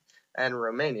Vespasiani, and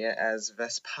Romania as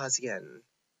Vespasien.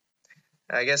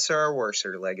 I guess there are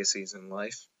worser legacies in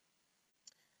life.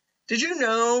 Did you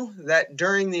know that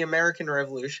during the American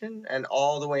Revolution and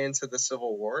all the way into the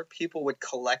Civil War, people would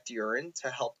collect urine to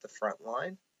help the front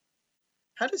line?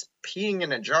 How does peeing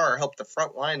in a jar help the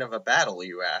front line of a battle,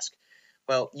 you ask?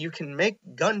 Well, you can make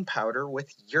gunpowder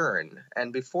with urine,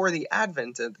 and before the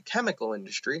advent of the chemical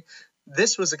industry,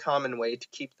 this was a common way to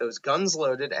keep those guns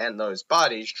loaded and those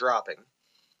bodies dropping.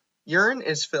 Urine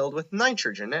is filled with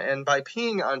nitrogen, and by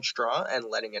peeing on straw and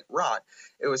letting it rot,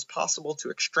 it was possible to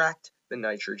extract the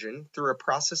nitrogen through a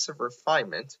process of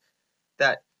refinement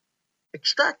that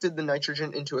extracted the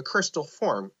nitrogen into a crystal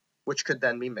form, which could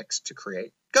then be mixed to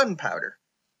create gunpowder.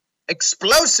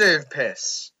 Explosive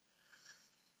piss!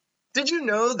 Did you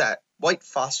know that white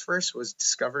phosphorus was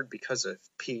discovered because of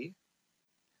pee?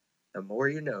 The more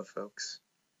you know, folks.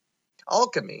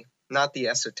 Alchemy, not the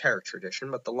esoteric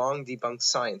tradition, but the long-debunked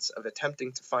science of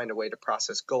attempting to find a way to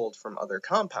process gold from other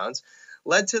compounds,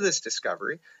 led to this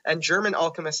discovery, and German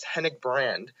alchemist Hennig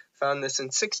Brand found this in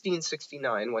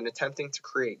 1669 when attempting to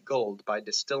create gold by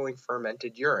distilling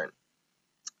fermented urine.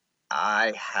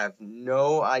 I have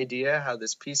no idea how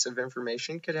this piece of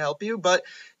information could help you, but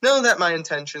know that my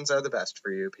intentions are the best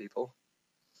for you people.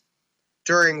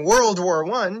 During World War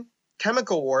I,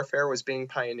 chemical warfare was being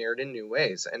pioneered in new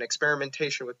ways, and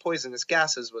experimentation with poisonous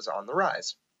gases was on the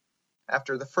rise.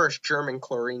 After the first German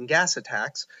chlorine gas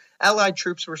attacks, Allied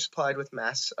troops were supplied with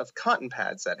masks of cotton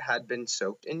pads that had been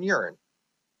soaked in urine.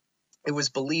 It was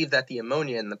believed that the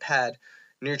ammonia in the pad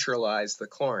neutralized the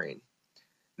chlorine.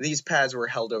 These pads were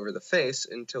held over the face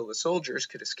until the soldiers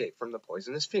could escape from the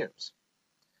poisonous fumes.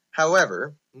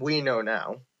 However, we know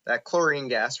now that chlorine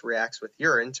gas reacts with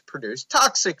urine to produce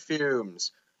toxic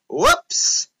fumes.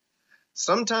 Whoops!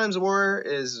 Sometimes war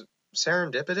is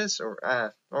serendipitous,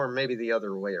 or maybe the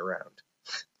other way around.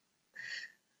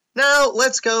 Now,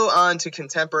 let's go on to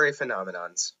contemporary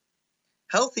phenomenons.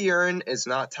 Healthy urine is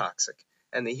not toxic,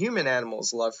 and the human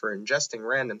animal's love for ingesting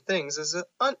random things is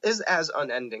as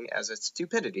unending as its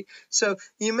stupidity. So,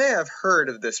 you may have heard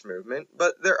of this movement,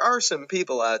 but there are some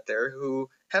people out there who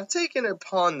have taken it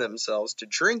upon themselves to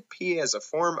drink pee as a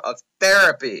form of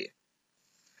therapy.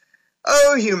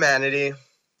 Oh, humanity.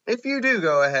 If you do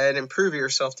go ahead and prove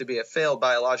yourself to be a failed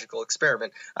biological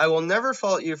experiment, I will never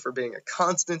fault you for being a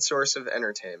constant source of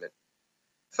entertainment.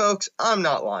 Folks, I'm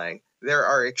not lying. There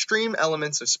are extreme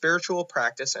elements of spiritual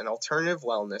practice and alternative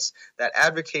wellness that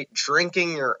advocate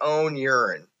drinking your own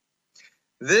urine.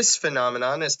 This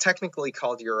phenomenon is technically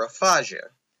called urophagia.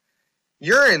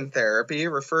 Urine therapy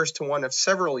refers to one of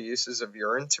several uses of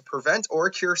urine to prevent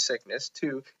or cure sickness,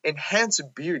 to enhance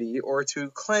beauty, or to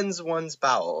cleanse one's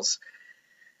bowels.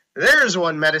 There's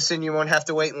one medicine you won't have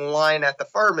to wait in line at the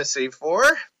pharmacy for.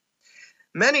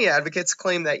 Many advocates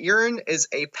claim that urine is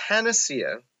a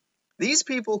panacea. These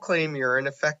people claim urine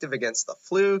effective against the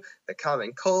flu, the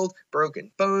common cold,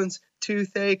 broken bones,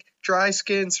 toothache, dry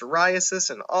skin,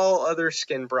 psoriasis, and all other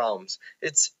skin problems.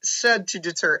 It's said to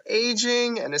deter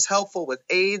aging and is helpful with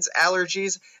AIDS,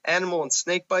 allergies, animal and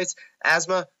snake bites,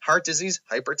 asthma, heart disease,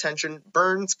 hypertension,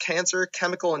 burns, cancer,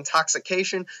 chemical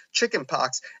intoxication,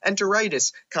 chickenpox,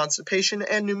 enteritis, constipation,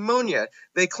 and pneumonia.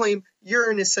 They claim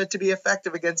urine is said to be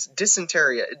effective against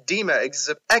dysentery, edema,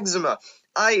 eczema,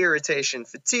 eye irritation,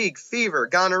 fatigue, fever,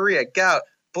 gonorrhea, gout,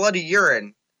 bloody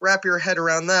urine. Wrap your head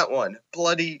around that one.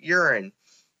 Bloody urine.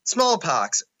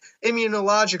 Smallpox,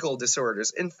 immunological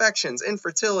disorders, infections,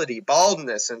 infertility,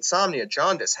 baldness, insomnia,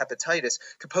 jaundice, hepatitis,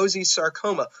 Kaposi's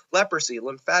sarcoma, leprosy,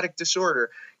 lymphatic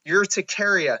disorder,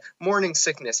 urticaria, morning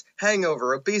sickness,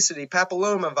 hangover, obesity,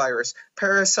 papillomavirus,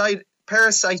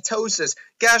 parasitosis,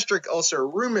 gastric ulcer,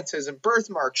 rheumatism,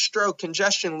 birthmark, stroke,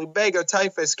 congestion, lumbago,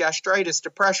 typhus, gastritis,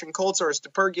 depression, cold sores,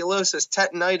 tuberculosis,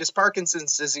 tetanitis,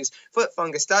 Parkinson's disease, foot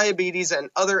fungus, diabetes, and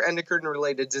other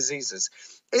endocrine-related diseases.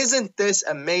 Isn't this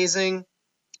amazing?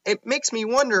 It makes me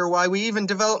wonder why we even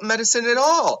developed medicine at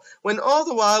all, when all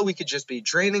the while we could just be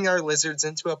draining our lizards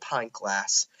into a pint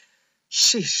glass.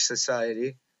 Sheesh,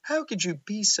 society, how could you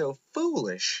be so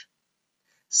foolish?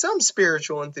 Some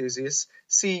spiritual enthusiasts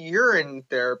see urine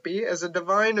therapy as a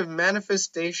divine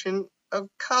manifestation of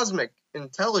cosmic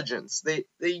intelligence. They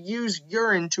use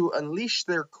urine to unleash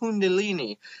their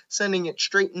kundalini, sending it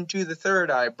straight into the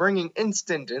third eye, bringing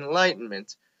instant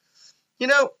enlightenment. You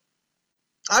know,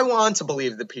 I want to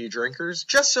believe the pee drinkers,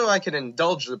 just so I can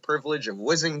indulge the privilege of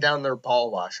whizzing down their ball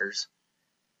washers.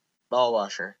 Ball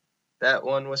washer. That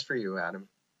one was for you, Adam.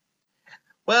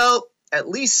 Well, at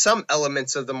least some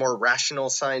elements of the more rational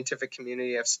scientific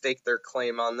community have staked their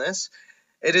claim on this.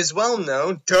 It is well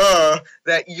known,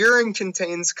 that urine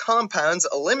contains compounds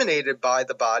eliminated by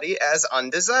the body as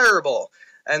undesirable,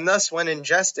 and thus when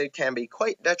ingested can be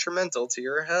quite detrimental to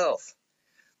your health.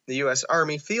 The U.S.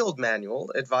 Army Field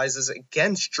Manual advises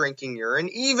against drinking urine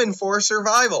even for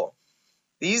survival.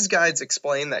 These guides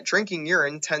explain that drinking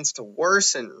urine tends to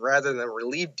worsen rather than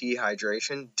relieve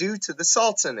dehydration due to the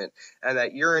salts in it, and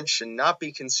that urine should not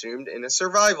be consumed in a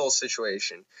survival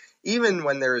situation, even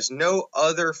when there is no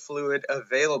other fluid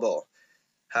available.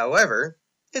 However,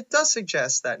 it does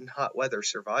suggest that in hot weather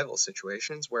survival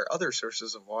situations where other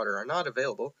sources of water are not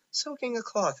available, soaking a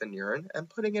cloth in urine and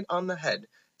putting it on the head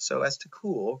so as to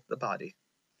cool the body.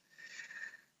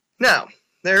 Now,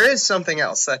 there is something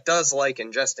else that does like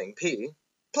ingesting pee.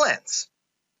 Plants.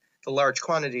 The large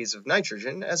quantities of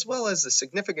nitrogen, as well as the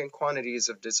significant quantities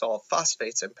of dissolved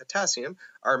phosphates and potassium,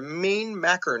 are main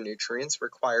macronutrients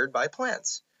required by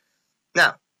plants.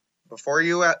 Now, before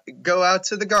you go out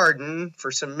to the garden for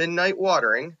some midnight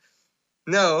watering,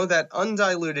 know that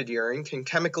undiluted urine can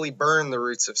chemically burn the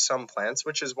roots of some plants,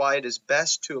 which is why it is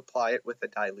best to apply it with a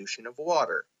dilution of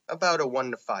water, about a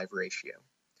 1:5 ratio.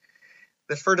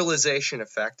 The fertilization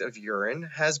effect of urine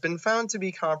has been found to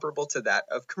be comparable to that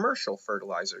of commercial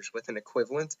fertilizers with an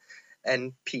equivalent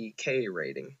NPK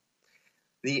rating.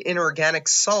 The inorganic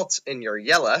salts in your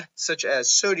yella, such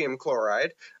as sodium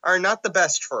chloride, are not the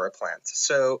best for a plant,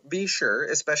 so be sure,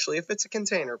 especially if it's a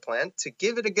container plant, to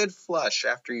give it a good flush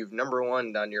after you've number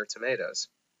one done your tomatoes.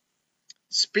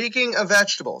 Speaking of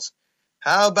vegetables,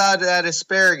 how about that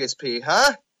asparagus pea,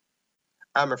 huh?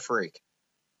 I'm a freak.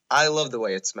 I love the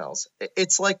way it smells.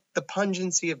 It's like the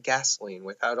pungency of gasoline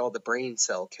without all the brain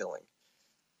cell killing.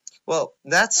 Well,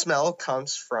 that smell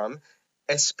comes from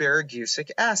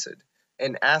asparagusic acid,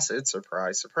 an acid,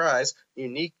 surprise, surprise,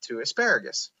 unique to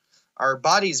asparagus. Our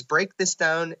bodies break this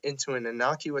down into an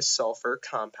innocuous sulfur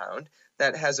compound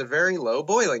that has a very low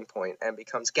boiling point and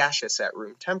becomes gaseous at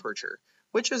room temperature,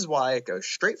 which is why it goes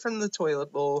straight from the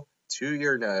toilet bowl to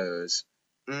your nose.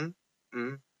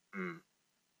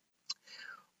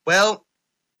 Well,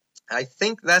 I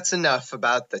think that's enough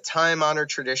about the time-honored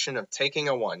tradition of taking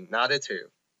a 1, not a 2.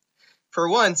 For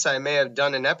once, I may have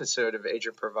done an episode of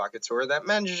Agent Provocateur that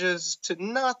manages to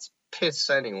not piss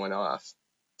anyone off.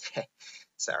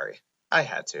 Sorry, I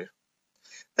had to.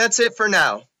 That's it for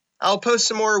now. I'll post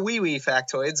some more wee-wee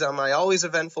factoids on my always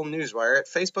eventful newswire at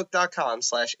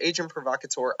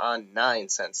facebook.com/agentprovocateur on 9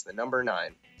 cents, the number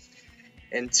 9.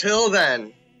 Until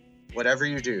then, whatever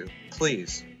you do,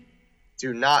 please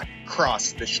do not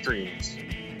cross the streams.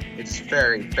 It's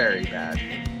very, very bad.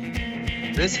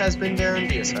 This has been Darren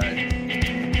Deicide.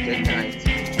 Good night.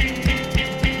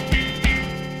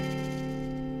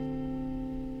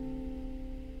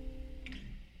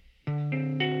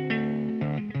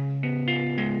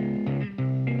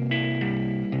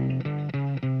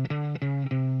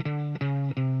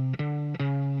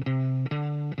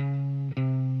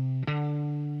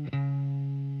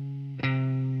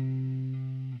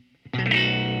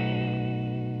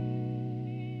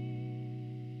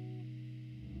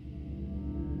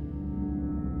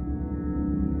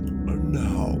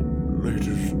 Now,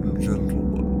 ladies and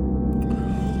gentlemen,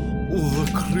 the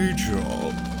creature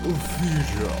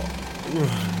feature.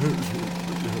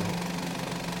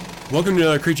 Welcome to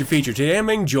another Creature Feature. Today I'm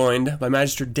being joined by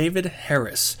Magister David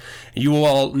Harris. You will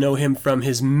all know him from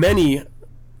his many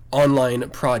online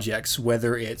projects,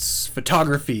 whether it's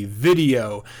photography,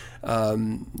 video,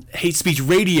 hate speech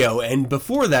radio, and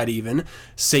before that even,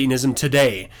 Satanism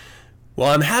Today.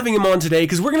 Well, I'm having him on today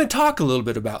because we're going to talk a little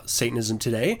bit about Satanism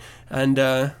today, and,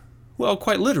 well,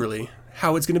 quite literally,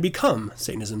 how it's going to become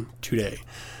Satanism today.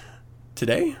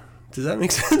 Today? Does that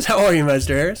make sense? How are you,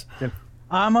 Master Harris?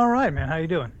 I'm all right, man. How you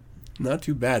doing? Not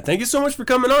too bad. Thank you so much for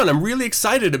coming on. I'm really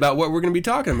excited about what we're going to be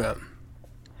talking about.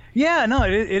 Yeah, no,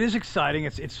 it is exciting.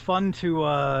 It's fun to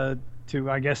I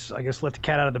guess let the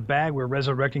cat out of the bag. We're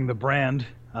resurrecting the brand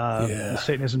the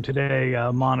Satanism Today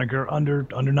moniker under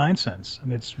 9 cents,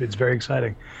 and it's very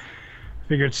exciting. I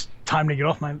figure it's time to get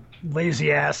off my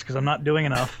lazy ass because I'm not doing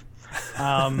enough,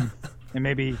 and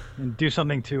maybe do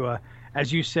something to,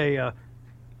 as you say,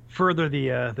 further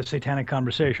the satanic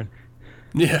conversation.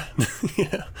 Yeah,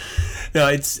 yeah. No,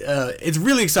 it's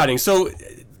really exciting. So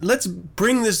let's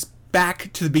bring this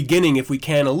back to the beginning, if we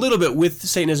can, a little bit with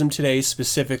Satanism Today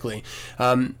specifically.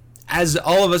 As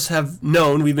all of us have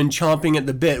known, we've been chomping at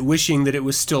the bit, wishing that it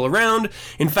was still around.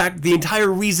 In fact, the entire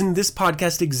reason this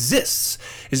podcast exists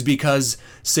is because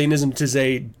Satanism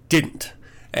Today didn't.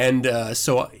 And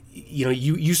so,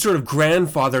 you sort of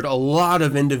grandfathered a lot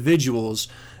of individuals,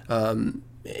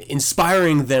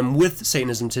 inspiring them with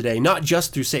Satanism Today, not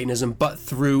just through Satanism, but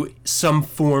through some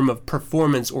form of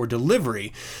performance or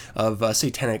delivery of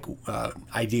satanic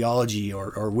ideology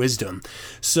or wisdom.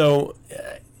 So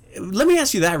let me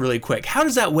ask you that really quick. How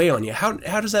does that weigh on you? How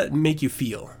does that make you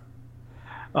feel?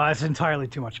 It's entirely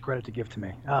too much credit to give to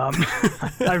me.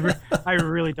 I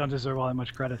really don't deserve all that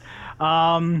much credit.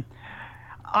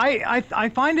 I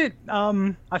find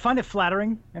it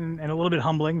flattering and a little bit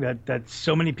humbling that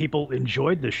so many people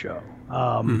enjoyed the show.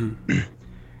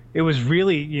 It was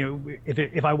really,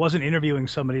 if I wasn't interviewing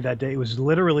somebody that day, it was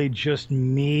literally just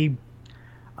me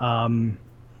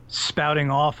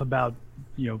spouting off about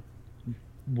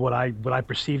what I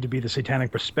perceived to be the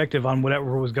satanic perspective on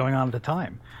whatever was going on at the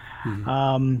time.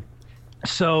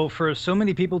 So for so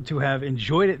many people to have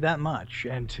enjoyed it that much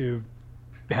and to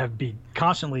be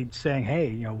constantly saying,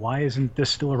 hey, why isn't this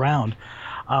still around,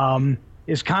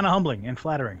 is kind of humbling and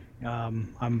flattering.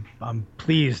 I'm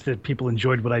pleased that people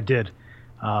enjoyed what I did,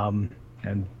 so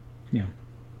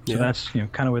that's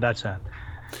kind of where that's at.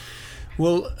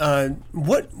 Well,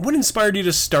 what inspired you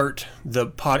to start the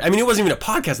pod? I mean, it wasn't even a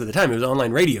podcast at the time; it was an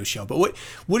online radio show. But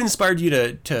what inspired you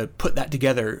to put that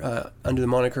together under the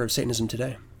moniker of Satanism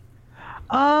Today?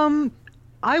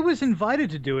 I was invited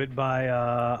to do it by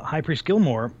High Priest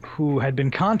Gilmore, who had been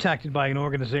contacted by an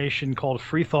organization called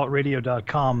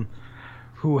freethoughtradio.com,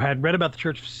 who had read about the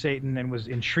Church of Satan and was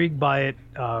intrigued by it,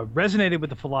 resonated with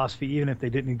the philosophy, even if they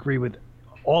didn't agree with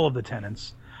all of the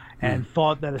tenets, and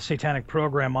thought that a satanic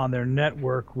program on their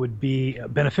network would be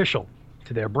beneficial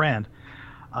to their brand.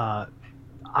 I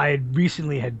had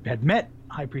recently had met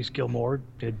High Priest Gilmore,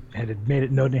 had made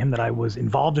it known to him that I was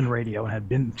involved in radio and had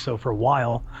been so for a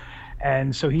while.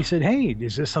 And so he said, hey,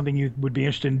 is this something you would be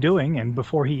interested in doing? And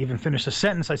before he even finished the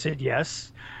sentence, I said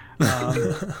yes.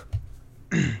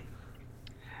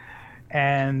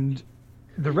 And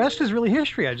the rest is really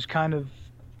history. I just kind of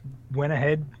went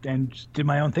ahead and just did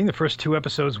my own thing. The first 2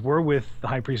 episodes were with the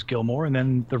High Priest Gilmore, and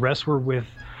then the rest were with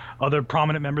other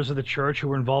prominent members of the church who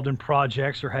were involved in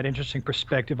projects or had interesting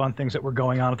perspective on things that were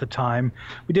going on at the time.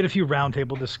 We did a few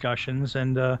roundtable discussions,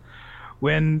 and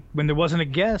when there wasn't a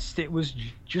guest, it was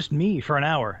just me for an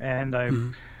hour. And I,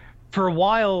 for a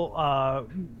while,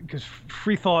 because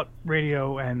Free Thought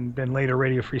Radio and then later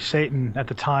Radio Free Satan at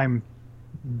the time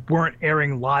weren't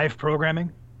airing live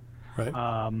programming.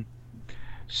 Right.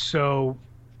 So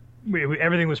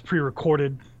everything was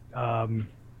pre-recorded, and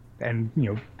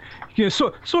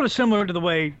sort of similar to the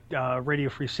way Radio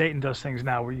Free Satan does things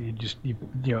now, where you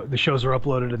the shows are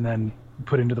uploaded and then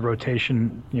put into the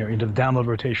rotation, into the download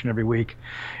rotation every week.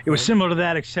 It was similar to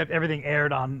that, except everything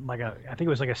aired on I think it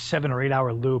was like a 7 or 8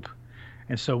 hour loop,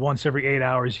 and so once every 8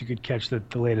 hours you could catch the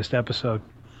latest episode.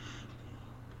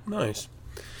 Nice.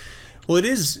 Well, it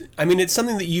is. I mean, it's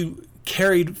something that you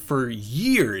carried for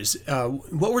years.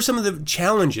 What were some of the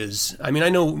challenges? I mean, I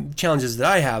know challenges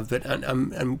that I have, but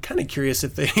I'm kind of curious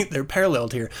if they're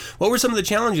paralleled here. What were some of the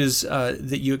challenges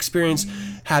that you experienced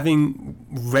having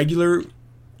regular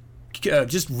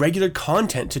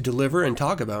content to deliver and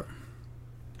talk about?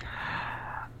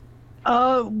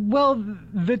 Well,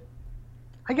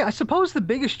 I suppose the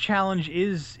biggest challenge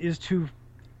is to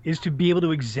be able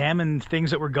to examine things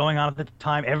that were going on at the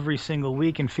time every single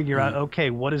week and figure out,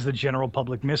 okay, what is the general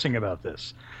public missing about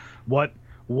this? What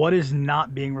is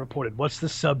not being reported? What's the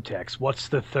subtext? What's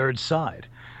the third side?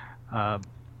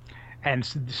 And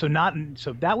so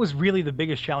that was really the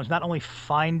biggest challenge, not only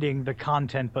finding the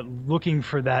content, but looking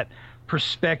for that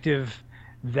perspective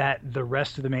that the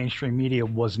rest of the mainstream media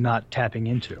was not tapping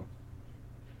into.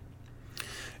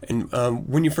 And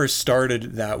when you first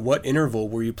started that, what interval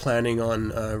were you planning on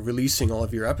releasing all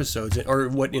of your episodes, or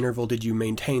what interval did you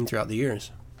maintain throughout the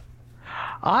years?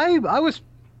 I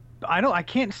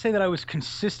can't say that I was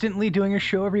consistently doing a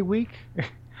show every week.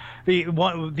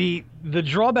 The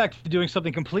drawback to doing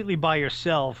something completely by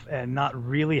yourself and not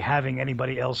really having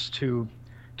anybody else to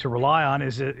rely on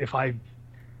is that if I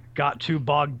got too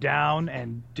bogged down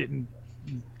and didn't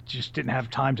just didn't have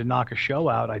time to knock a show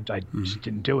out. I just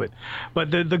didn't do it.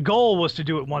 But the goal was to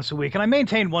do it once a week, and I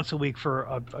maintained once a week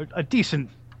for a decent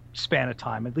span of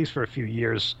time, at least for a few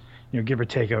years, give or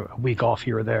take a week off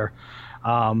here or there.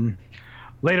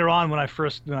 Later on, when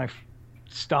I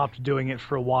stopped doing it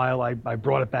for a while, I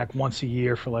brought it back once a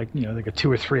year for like a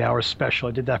 2 or 3 hour special.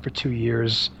 I did that for 2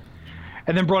 years,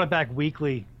 and then brought it back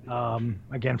weekly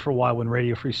again for a while when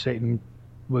Radio Free Satan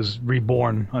was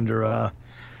reborn under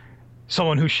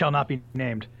someone who shall not be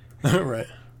named. Right.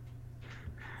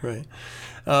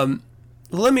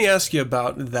 Let me ask you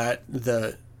about that.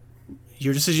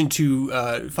 Your decision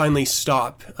to finally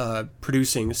stop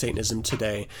producing Satanism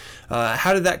Today.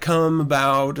 How did that come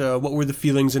about? What were the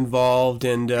feelings involved?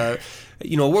 And,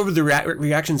 what were the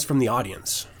reactions from the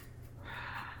audience?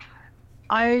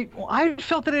 I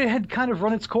felt that it had kind of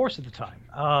run its course at the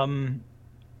time.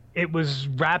 It was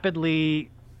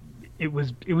rapidly... It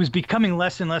was becoming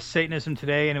less and less Satanism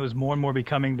Today, and it was more and more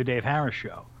becoming the Dave Harris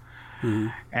Show. Mm-hmm.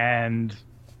 And...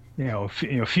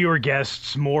 fewer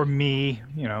guests, more me,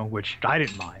 which I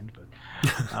didn't mind,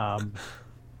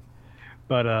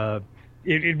 but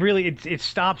it really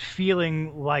stopped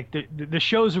feeling like the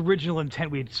show's original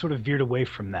intent. We'd sort of veered away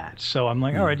from that. So I'm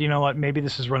like, all right, you know what? Maybe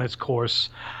this has run its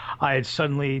course. I had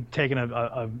suddenly taken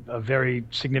a very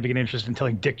significant interest in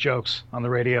telling dick jokes on the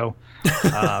radio.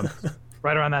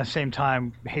 Right around that same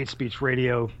time, Hate Speech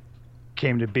Radio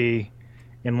came to be,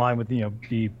 in line with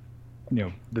the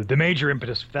major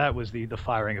impetus for that was the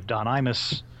firing of Don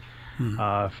Imus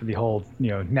for the whole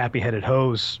nappy-headed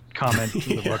hose comment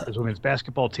to the Rutgers women's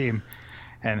basketball team,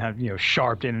 and have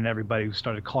sharped in, and everybody who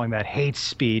started calling that hate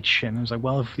speech. And I was like,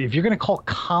 well, if you're going to call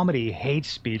comedy hate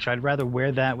speech, I'd rather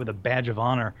wear that with a badge of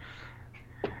honor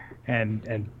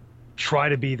and try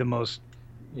to be the most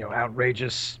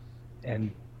outrageous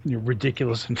and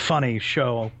ridiculous and funny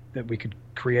show that we could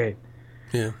create.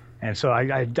 Yeah. And so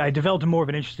I developed more of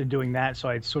an interest in doing that, so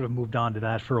I sort of moved on to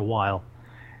that for a while.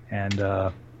 And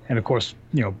of course,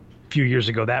 a few years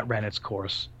ago, that ran its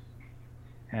course.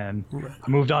 And I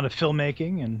moved on to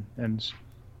filmmaking and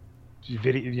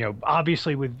video,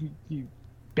 obviously with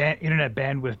internet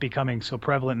bandwidth becoming so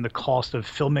prevalent and the cost of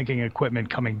filmmaking equipment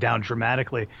coming down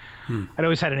dramatically, I'd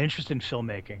always had an interest in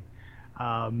filmmaking.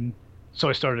 So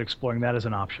I started exploring that as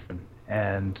an option.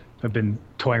 And I've been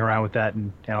toying around with that,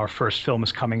 and our first film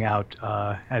is coming out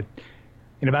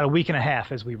in about a week and a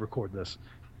half as we record this.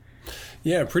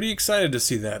 Yeah, pretty excited to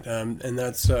see that. And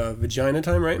that's Vagina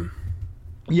Time, right?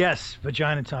 Yes,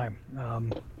 Vagina Time.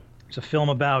 It's a film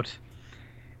about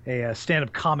a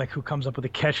stand-up comic who comes up with a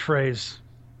catchphrase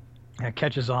that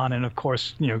catches on, and of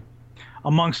course,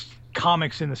 amongst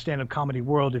comics in the stand-up comedy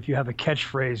world, if you have a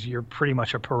catchphrase, you're pretty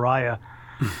much a pariah.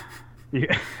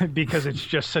 Because it's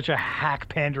just such a hack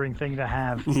pandering thing to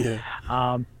have. Yeah.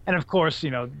 And of course,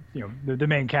 the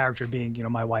main character being,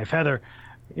 my wife Heather,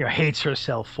 hates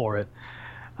herself for it,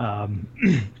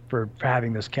 for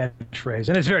having this catchphrase.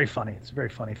 And it's very funny. It's a very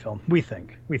funny film. We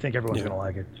think everyone's going to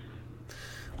like it.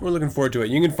 We're looking forward to it.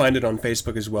 You can find it on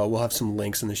Facebook as well. We'll have some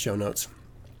links in the show notes.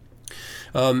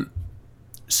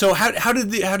 So how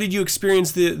did you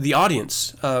experience the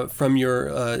audience from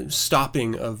your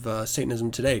stopping of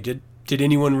Satanism Today? Did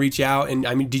anyone reach out, and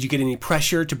did you get any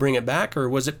pressure to bring it back, or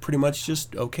was it pretty much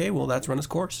just okay? Well, that's run its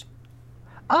course.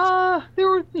 There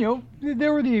were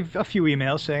a few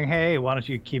emails saying, hey, why don't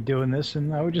you keep doing this?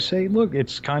 And I would just say, look,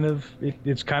 it's kind of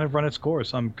run its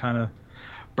course. I'm kind of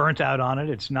burnt out on it.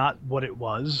 It's not what it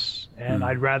was, and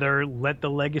I'd rather let the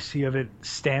legacy of it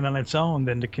stand on its own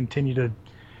than to continue to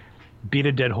beat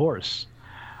a dead horse.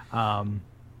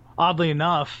 Oddly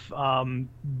enough,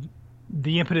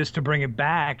 the impetus to bring it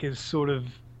back is sort of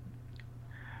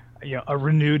a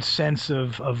renewed sense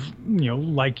of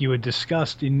like you had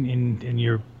discussed in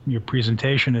your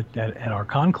presentation at our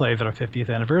conclave at our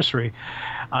 50th anniversary,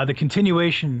 the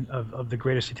continuation of the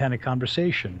Greatest Satanic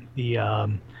Conversation,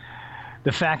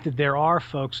 the fact that there are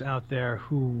folks out there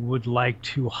who would like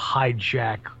to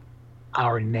hijack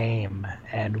our name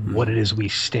and what it is we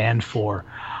stand for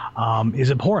is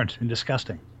abhorrent and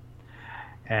disgusting.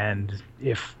 And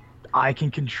if I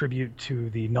can contribute to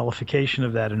the nullification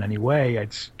of that in any way,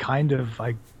 it's kind of,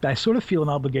 I sort of feel an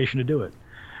obligation to do it.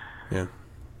 Yeah.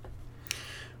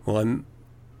 Well,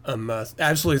 I'm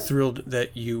absolutely thrilled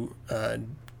that you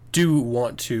do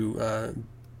want to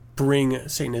bring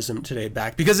Satanism Today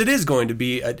back, because it is going to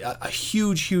be a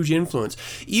huge influence.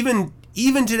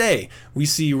 Even today, we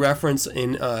see reference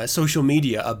in social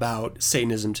media about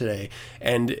Satanism Today,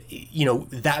 and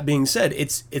that being said,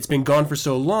 it's been gone for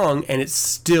so long, and it's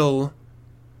still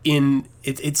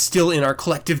it's still in our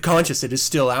collective conscious. It is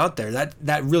still out there.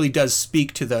 That really does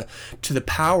speak to the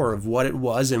power of what it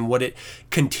was and what it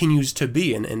continues to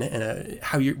be, and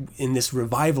how you're in this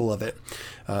revival of it.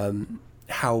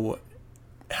 How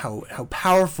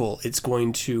powerful it's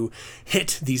going to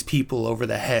hit these people over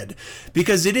the head,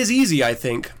 because it is easy, I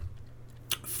think,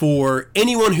 for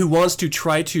anyone who wants to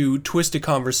try to twist a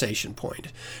conversation point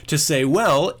to say,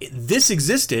 well, this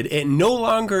existed, it no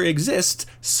longer exists,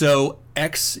 so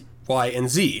X, Y, and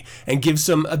Z, and give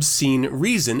some obscene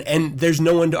reason, and there's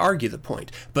no one to argue the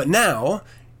point. But now,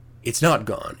 it's not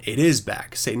gone. It is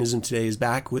back. Satanism Today is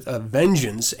back with a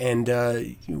vengeance, and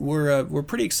we're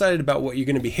pretty excited about what you're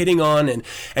going to be hitting on,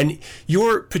 and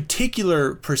your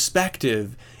particular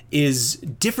perspective is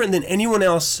different than anyone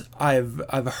else I've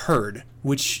heard,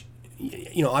 which,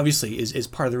 you know, obviously is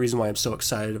part of the reason why I'm so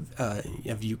excited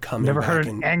of you coming back. Never heard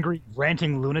an angry,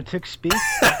 ranting lunatic speak?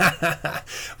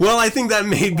 Well, I think that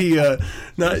may be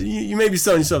you may be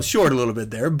selling yourself short a little bit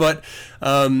there, but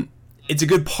it's a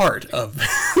good part of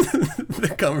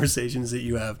the conversations that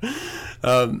you have.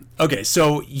 Okay,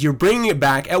 so you're bringing it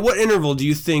back. At what interval do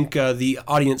you think the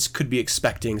audience could be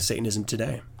expecting Satanism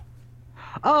Today?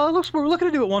 We're looking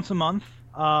to do it once a month.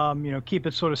 Keep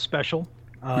it sort of special.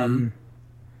 I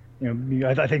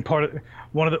think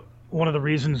one of the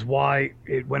reasons why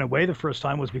it went away the first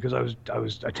time was because I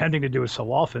was attempting to do it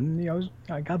so often.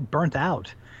 I got burnt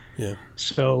out. Yeah.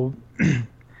 So,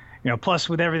 plus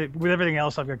with everything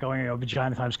else I've got going,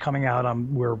 Vagina Time's coming out.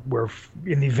 We're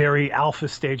in the very alpha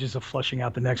stages of fleshing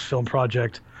out the next film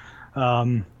project.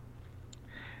 So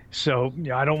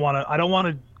I don't want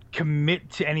to commit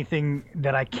to anything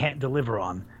that I can't deliver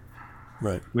on.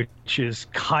 Right. Which is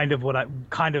kind of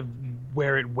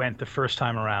where it went the first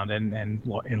time around, and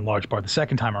in large part the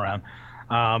second time around.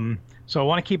 So I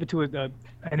want to keep it to an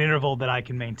interval that I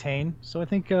can maintain. So I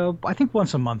think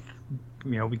once a month,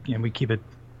 we keep it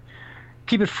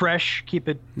fresh, keep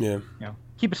it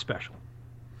special.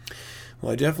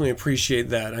 Well, I definitely appreciate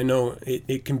that. I know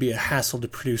it can be a hassle to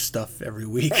produce stuff every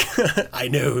week. I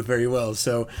know very well.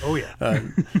 So,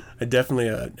 I definitely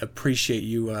appreciate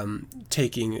you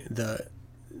taking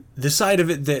the side of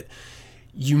it that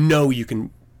you can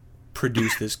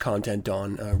produce this content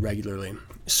on regularly.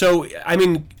 So, I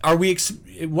mean,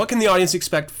 what can the audience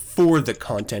expect for the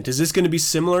content? Is this going to be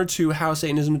similar to how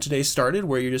Satanism Today started,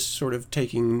 where you're just sort of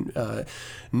taking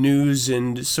news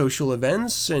and social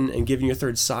events and giving your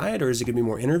third side, or is it going to be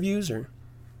more interviews or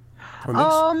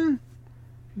mixed?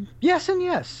 Yes and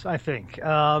yes, I think.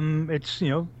 It's,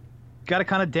 got to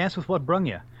kind of dance with what brung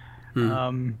you.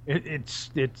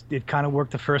 It kind of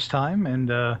worked the first time,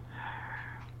 and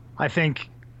I think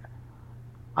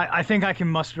I can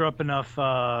muster up enough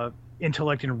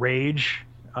intellect and rage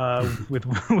with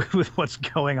what's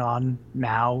going on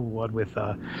now. What with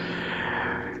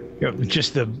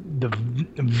just the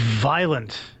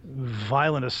violent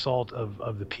assault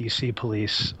of the PC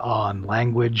police on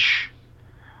language.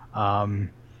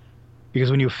 Because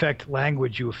when you affect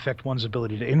language, you affect one's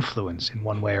ability to influence in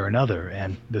one way or another,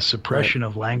 and the suppression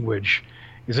of language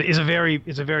is a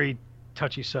very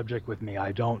touchy subject with me.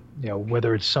 I don't,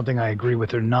 whether it's something I agree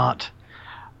with or not,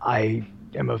 I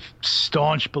am a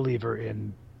staunch believer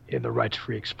in the right to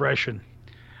free expression.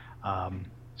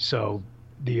 So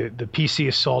the PC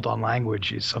assault on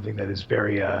language is something that is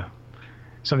very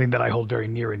something that I hold very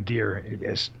near and dear,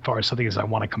 as far as something as I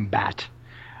want to combat.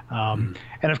 And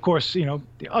of course, the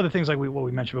other things like what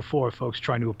we mentioned before, folks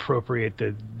trying to appropriate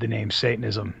the name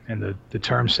Satanism and the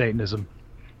term Satanism,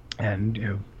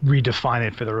 and redefine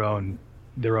it for their own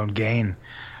gain.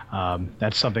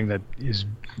 That's something that is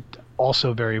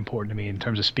also very important to me in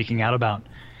terms of speaking out about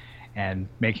and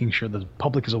making sure the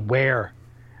public is aware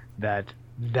that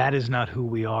that is not who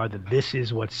we are, that this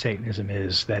is what Satanism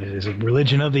is, that it is a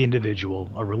religion of the individual,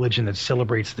 a religion that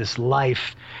celebrates this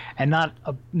life, and not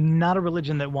a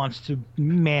religion that wants to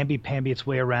mamby-pamby its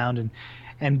way around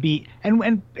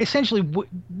and essentially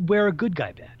wear a good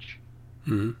guy badge,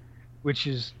 which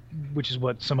is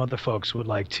what some other folks would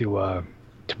like to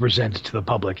present to the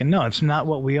public. And no, it's not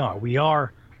what we are. We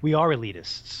are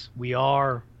elitists. We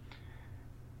are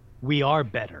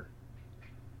better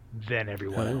than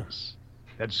everyone else.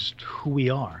 That's who we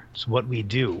are. It's what we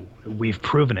do. We've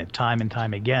proven it time and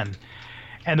time again,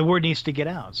 and the word needs to get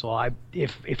out. So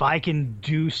if I can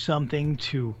do something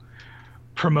to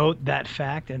promote that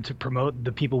fact and to promote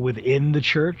the people within the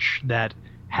church that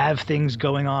have things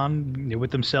going on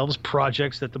with themselves,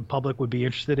 projects that the public would be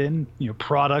interested in,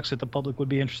 products that the public would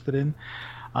be interested in,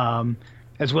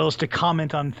 as well as to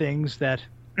comment on things that,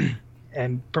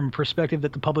 and from a perspective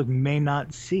that the public may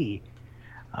not see.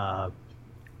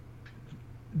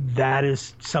 that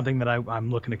is something that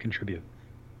I'm looking to contribute.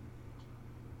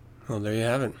 Well, there you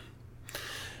have it.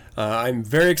 I'm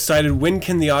very excited. When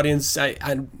can the audience?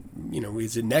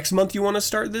 Is it next month you want to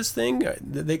start this thing?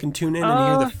 That they can tune in and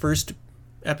hear the first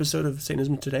episode of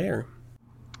Satanism Today, or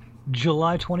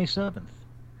July 27th.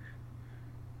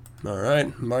 All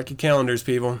right, mark your calendars,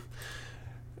 people.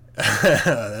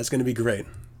 That's going to be great.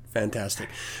 Fantastic.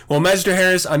 Well, Magister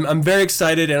Harris, I'm very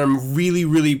excited, and I'm really,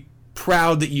 really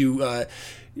proud that you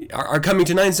are coming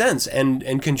to 9 Cents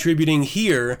and contributing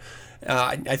here.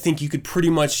 I think you could pretty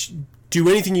much do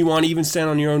anything you want, even stand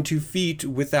on your own 2 feet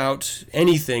without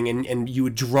anything, and you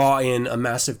would draw in a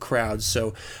massive crowd.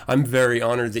 So I'm very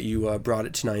honored that you brought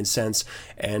it to 9 Cents,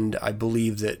 and I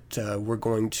believe that we're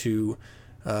going to,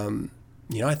 I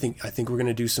think we're going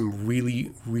to do some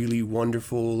really, really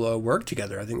wonderful work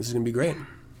together. I think this is going to be great.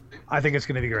 I think it's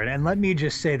going to be great. And let me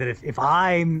just say that if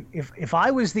I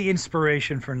was the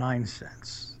inspiration for 9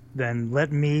 Cents, then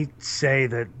let me say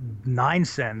that 9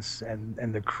 Cents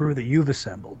and the crew that you've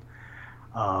assembled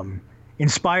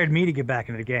inspired me to get back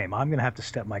into the game. I'm going to have to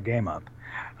step my game up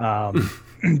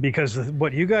because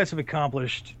what you guys have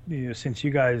accomplished, since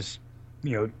you guys,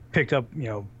 picked up,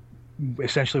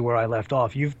 essentially where I left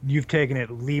off, you've taken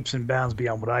it leaps and bounds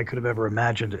beyond what I could have ever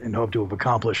imagined and hoped to have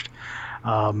accomplished.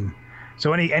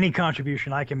 So any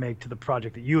contribution I can make to the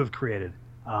project that you have created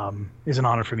is an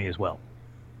honor for me as well.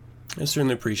 I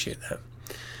certainly appreciate that.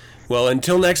 Well,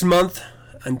 until next month,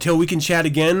 until we can chat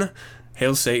again,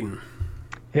 hail Satan.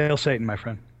 Hail Satan, my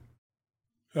friend.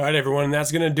 All right, everyone,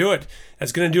 that's going to do it.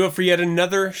 That's going to do it for yet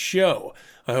another show.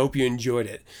 I hope you enjoyed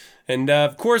it. And,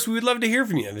 of course, we would love to hear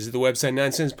from you. Visit the website,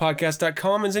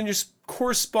 9centspodcast.com, and send your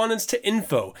correspondence to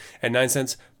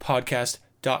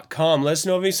info@9centspodcast.com. Let us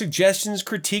know of any suggestions,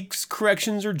 critiques,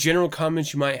 corrections, or general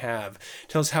comments you might have.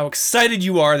 Tell us how excited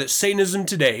you are that Satanism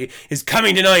Today is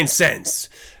coming to 9 Cents.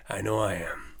 I know I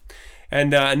am.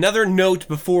 And another note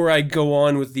before I go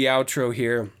on with the outro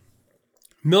here.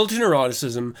 Militant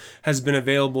Eroticism has been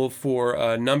available for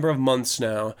a number of months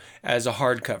now as a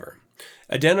hardcover.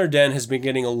 Aden Arden has been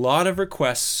getting a lot of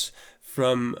requests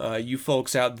from you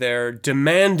folks out there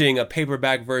demanding a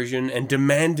paperback version and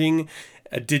demanding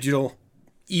a digital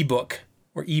ebook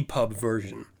or EPUB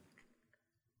version.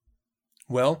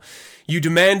 Well, you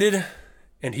demanded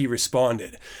and he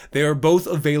responded. They are both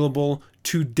available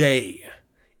today,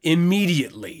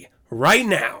 immediately, right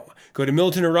now. Go to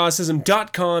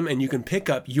militanteroticism.com and you can pick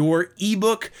up your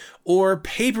ebook or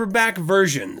paperback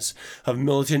versions of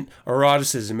Militant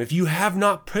Eroticism. If you have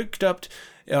not picked up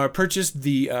or purchased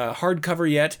the hardcover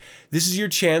yet, this is your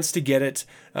chance to get it.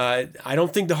 I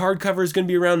don't think the hardcover is going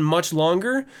to be around much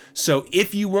longer, so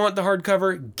if you want the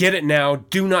hardcover, get it now.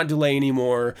 Do not delay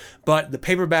anymore. But the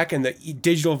paperback and the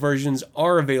digital versions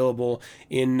are available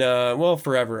in,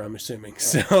 forever, I'm assuming.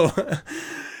 So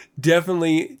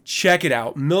definitely check it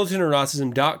out.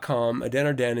 militanteroticism.com. Aden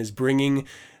Arden is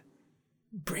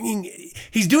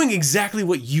he's doing exactly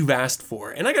what you've asked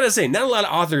for. And I gotta say, not a lot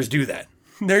of authors do that.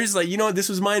 They're just like, this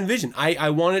was my vision.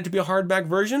 I wanted it to be a hardback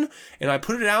version, and I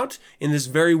put it out in this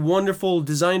very wonderful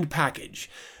designed package.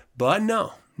 But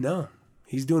no,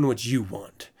 he's doing what you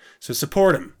want. So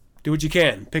support him. Do what you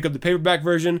can. Pick up the paperback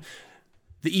version,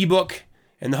 the ebook,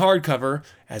 and the hardcover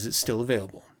as it's still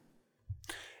available.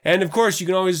 And of course, you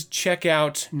can always check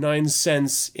out 9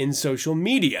 Cents in social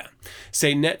media.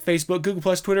 SatanNet, Facebook,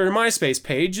 Google+, Twitter, and MySpace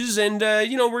pages. And,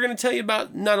 we're going to tell you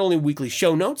about not only weekly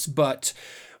show notes, but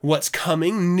what's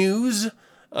coming, news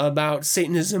about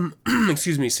Satanism,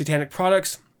 satanic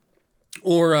products,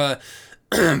 or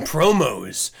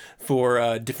promos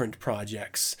for different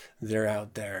projects that are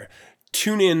out there.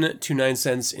 Tune in to 9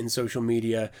 Cents in social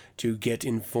media to get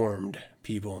informed,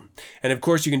 people. And of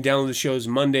course, you can download the shows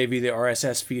Monday via the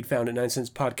RSS feed found at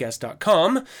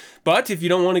 9centspodcast.com. But if you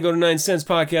don't want to go to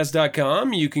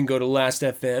 9centspodcast.com, you can go to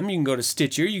Last.fm, you can go to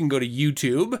Stitcher, you can go to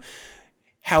YouTube.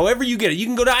 However you get it, you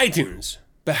can go to iTunes.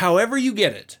 But however you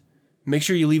get it, make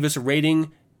sure you leave us a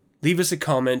rating, leave us a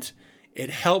comment. It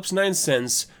helps 9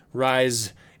 Cents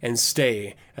rise and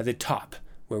stay at the top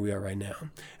where we are right now.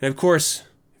 And of course,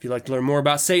 if you'd like to learn more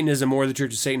about Satanism or the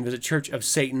Church of Satan, visit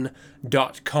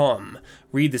churchofsatan.com.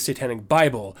 Read the Satanic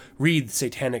Bible. Read the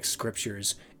Satanic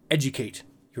Scriptures. Educate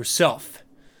yourself.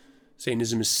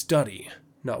 Satanism is study,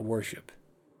 not worship.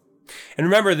 And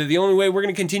remember that the only way we're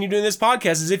going to continue doing this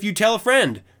podcast is if you tell a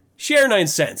friend. Share 9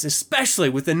 Cents, especially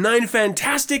with the 9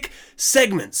 fantastic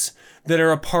segments that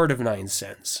are a part of 9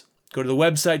 Cents. Go to the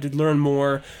website to learn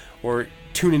more or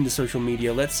tune into social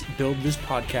media. Let's build this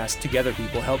podcast together,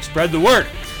 people. Help spread the word.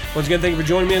 Once again, thank you for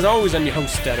joining me. As always, I'm your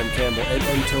host, Adam Campbell. And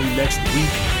until next week,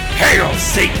 hail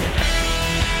Satan!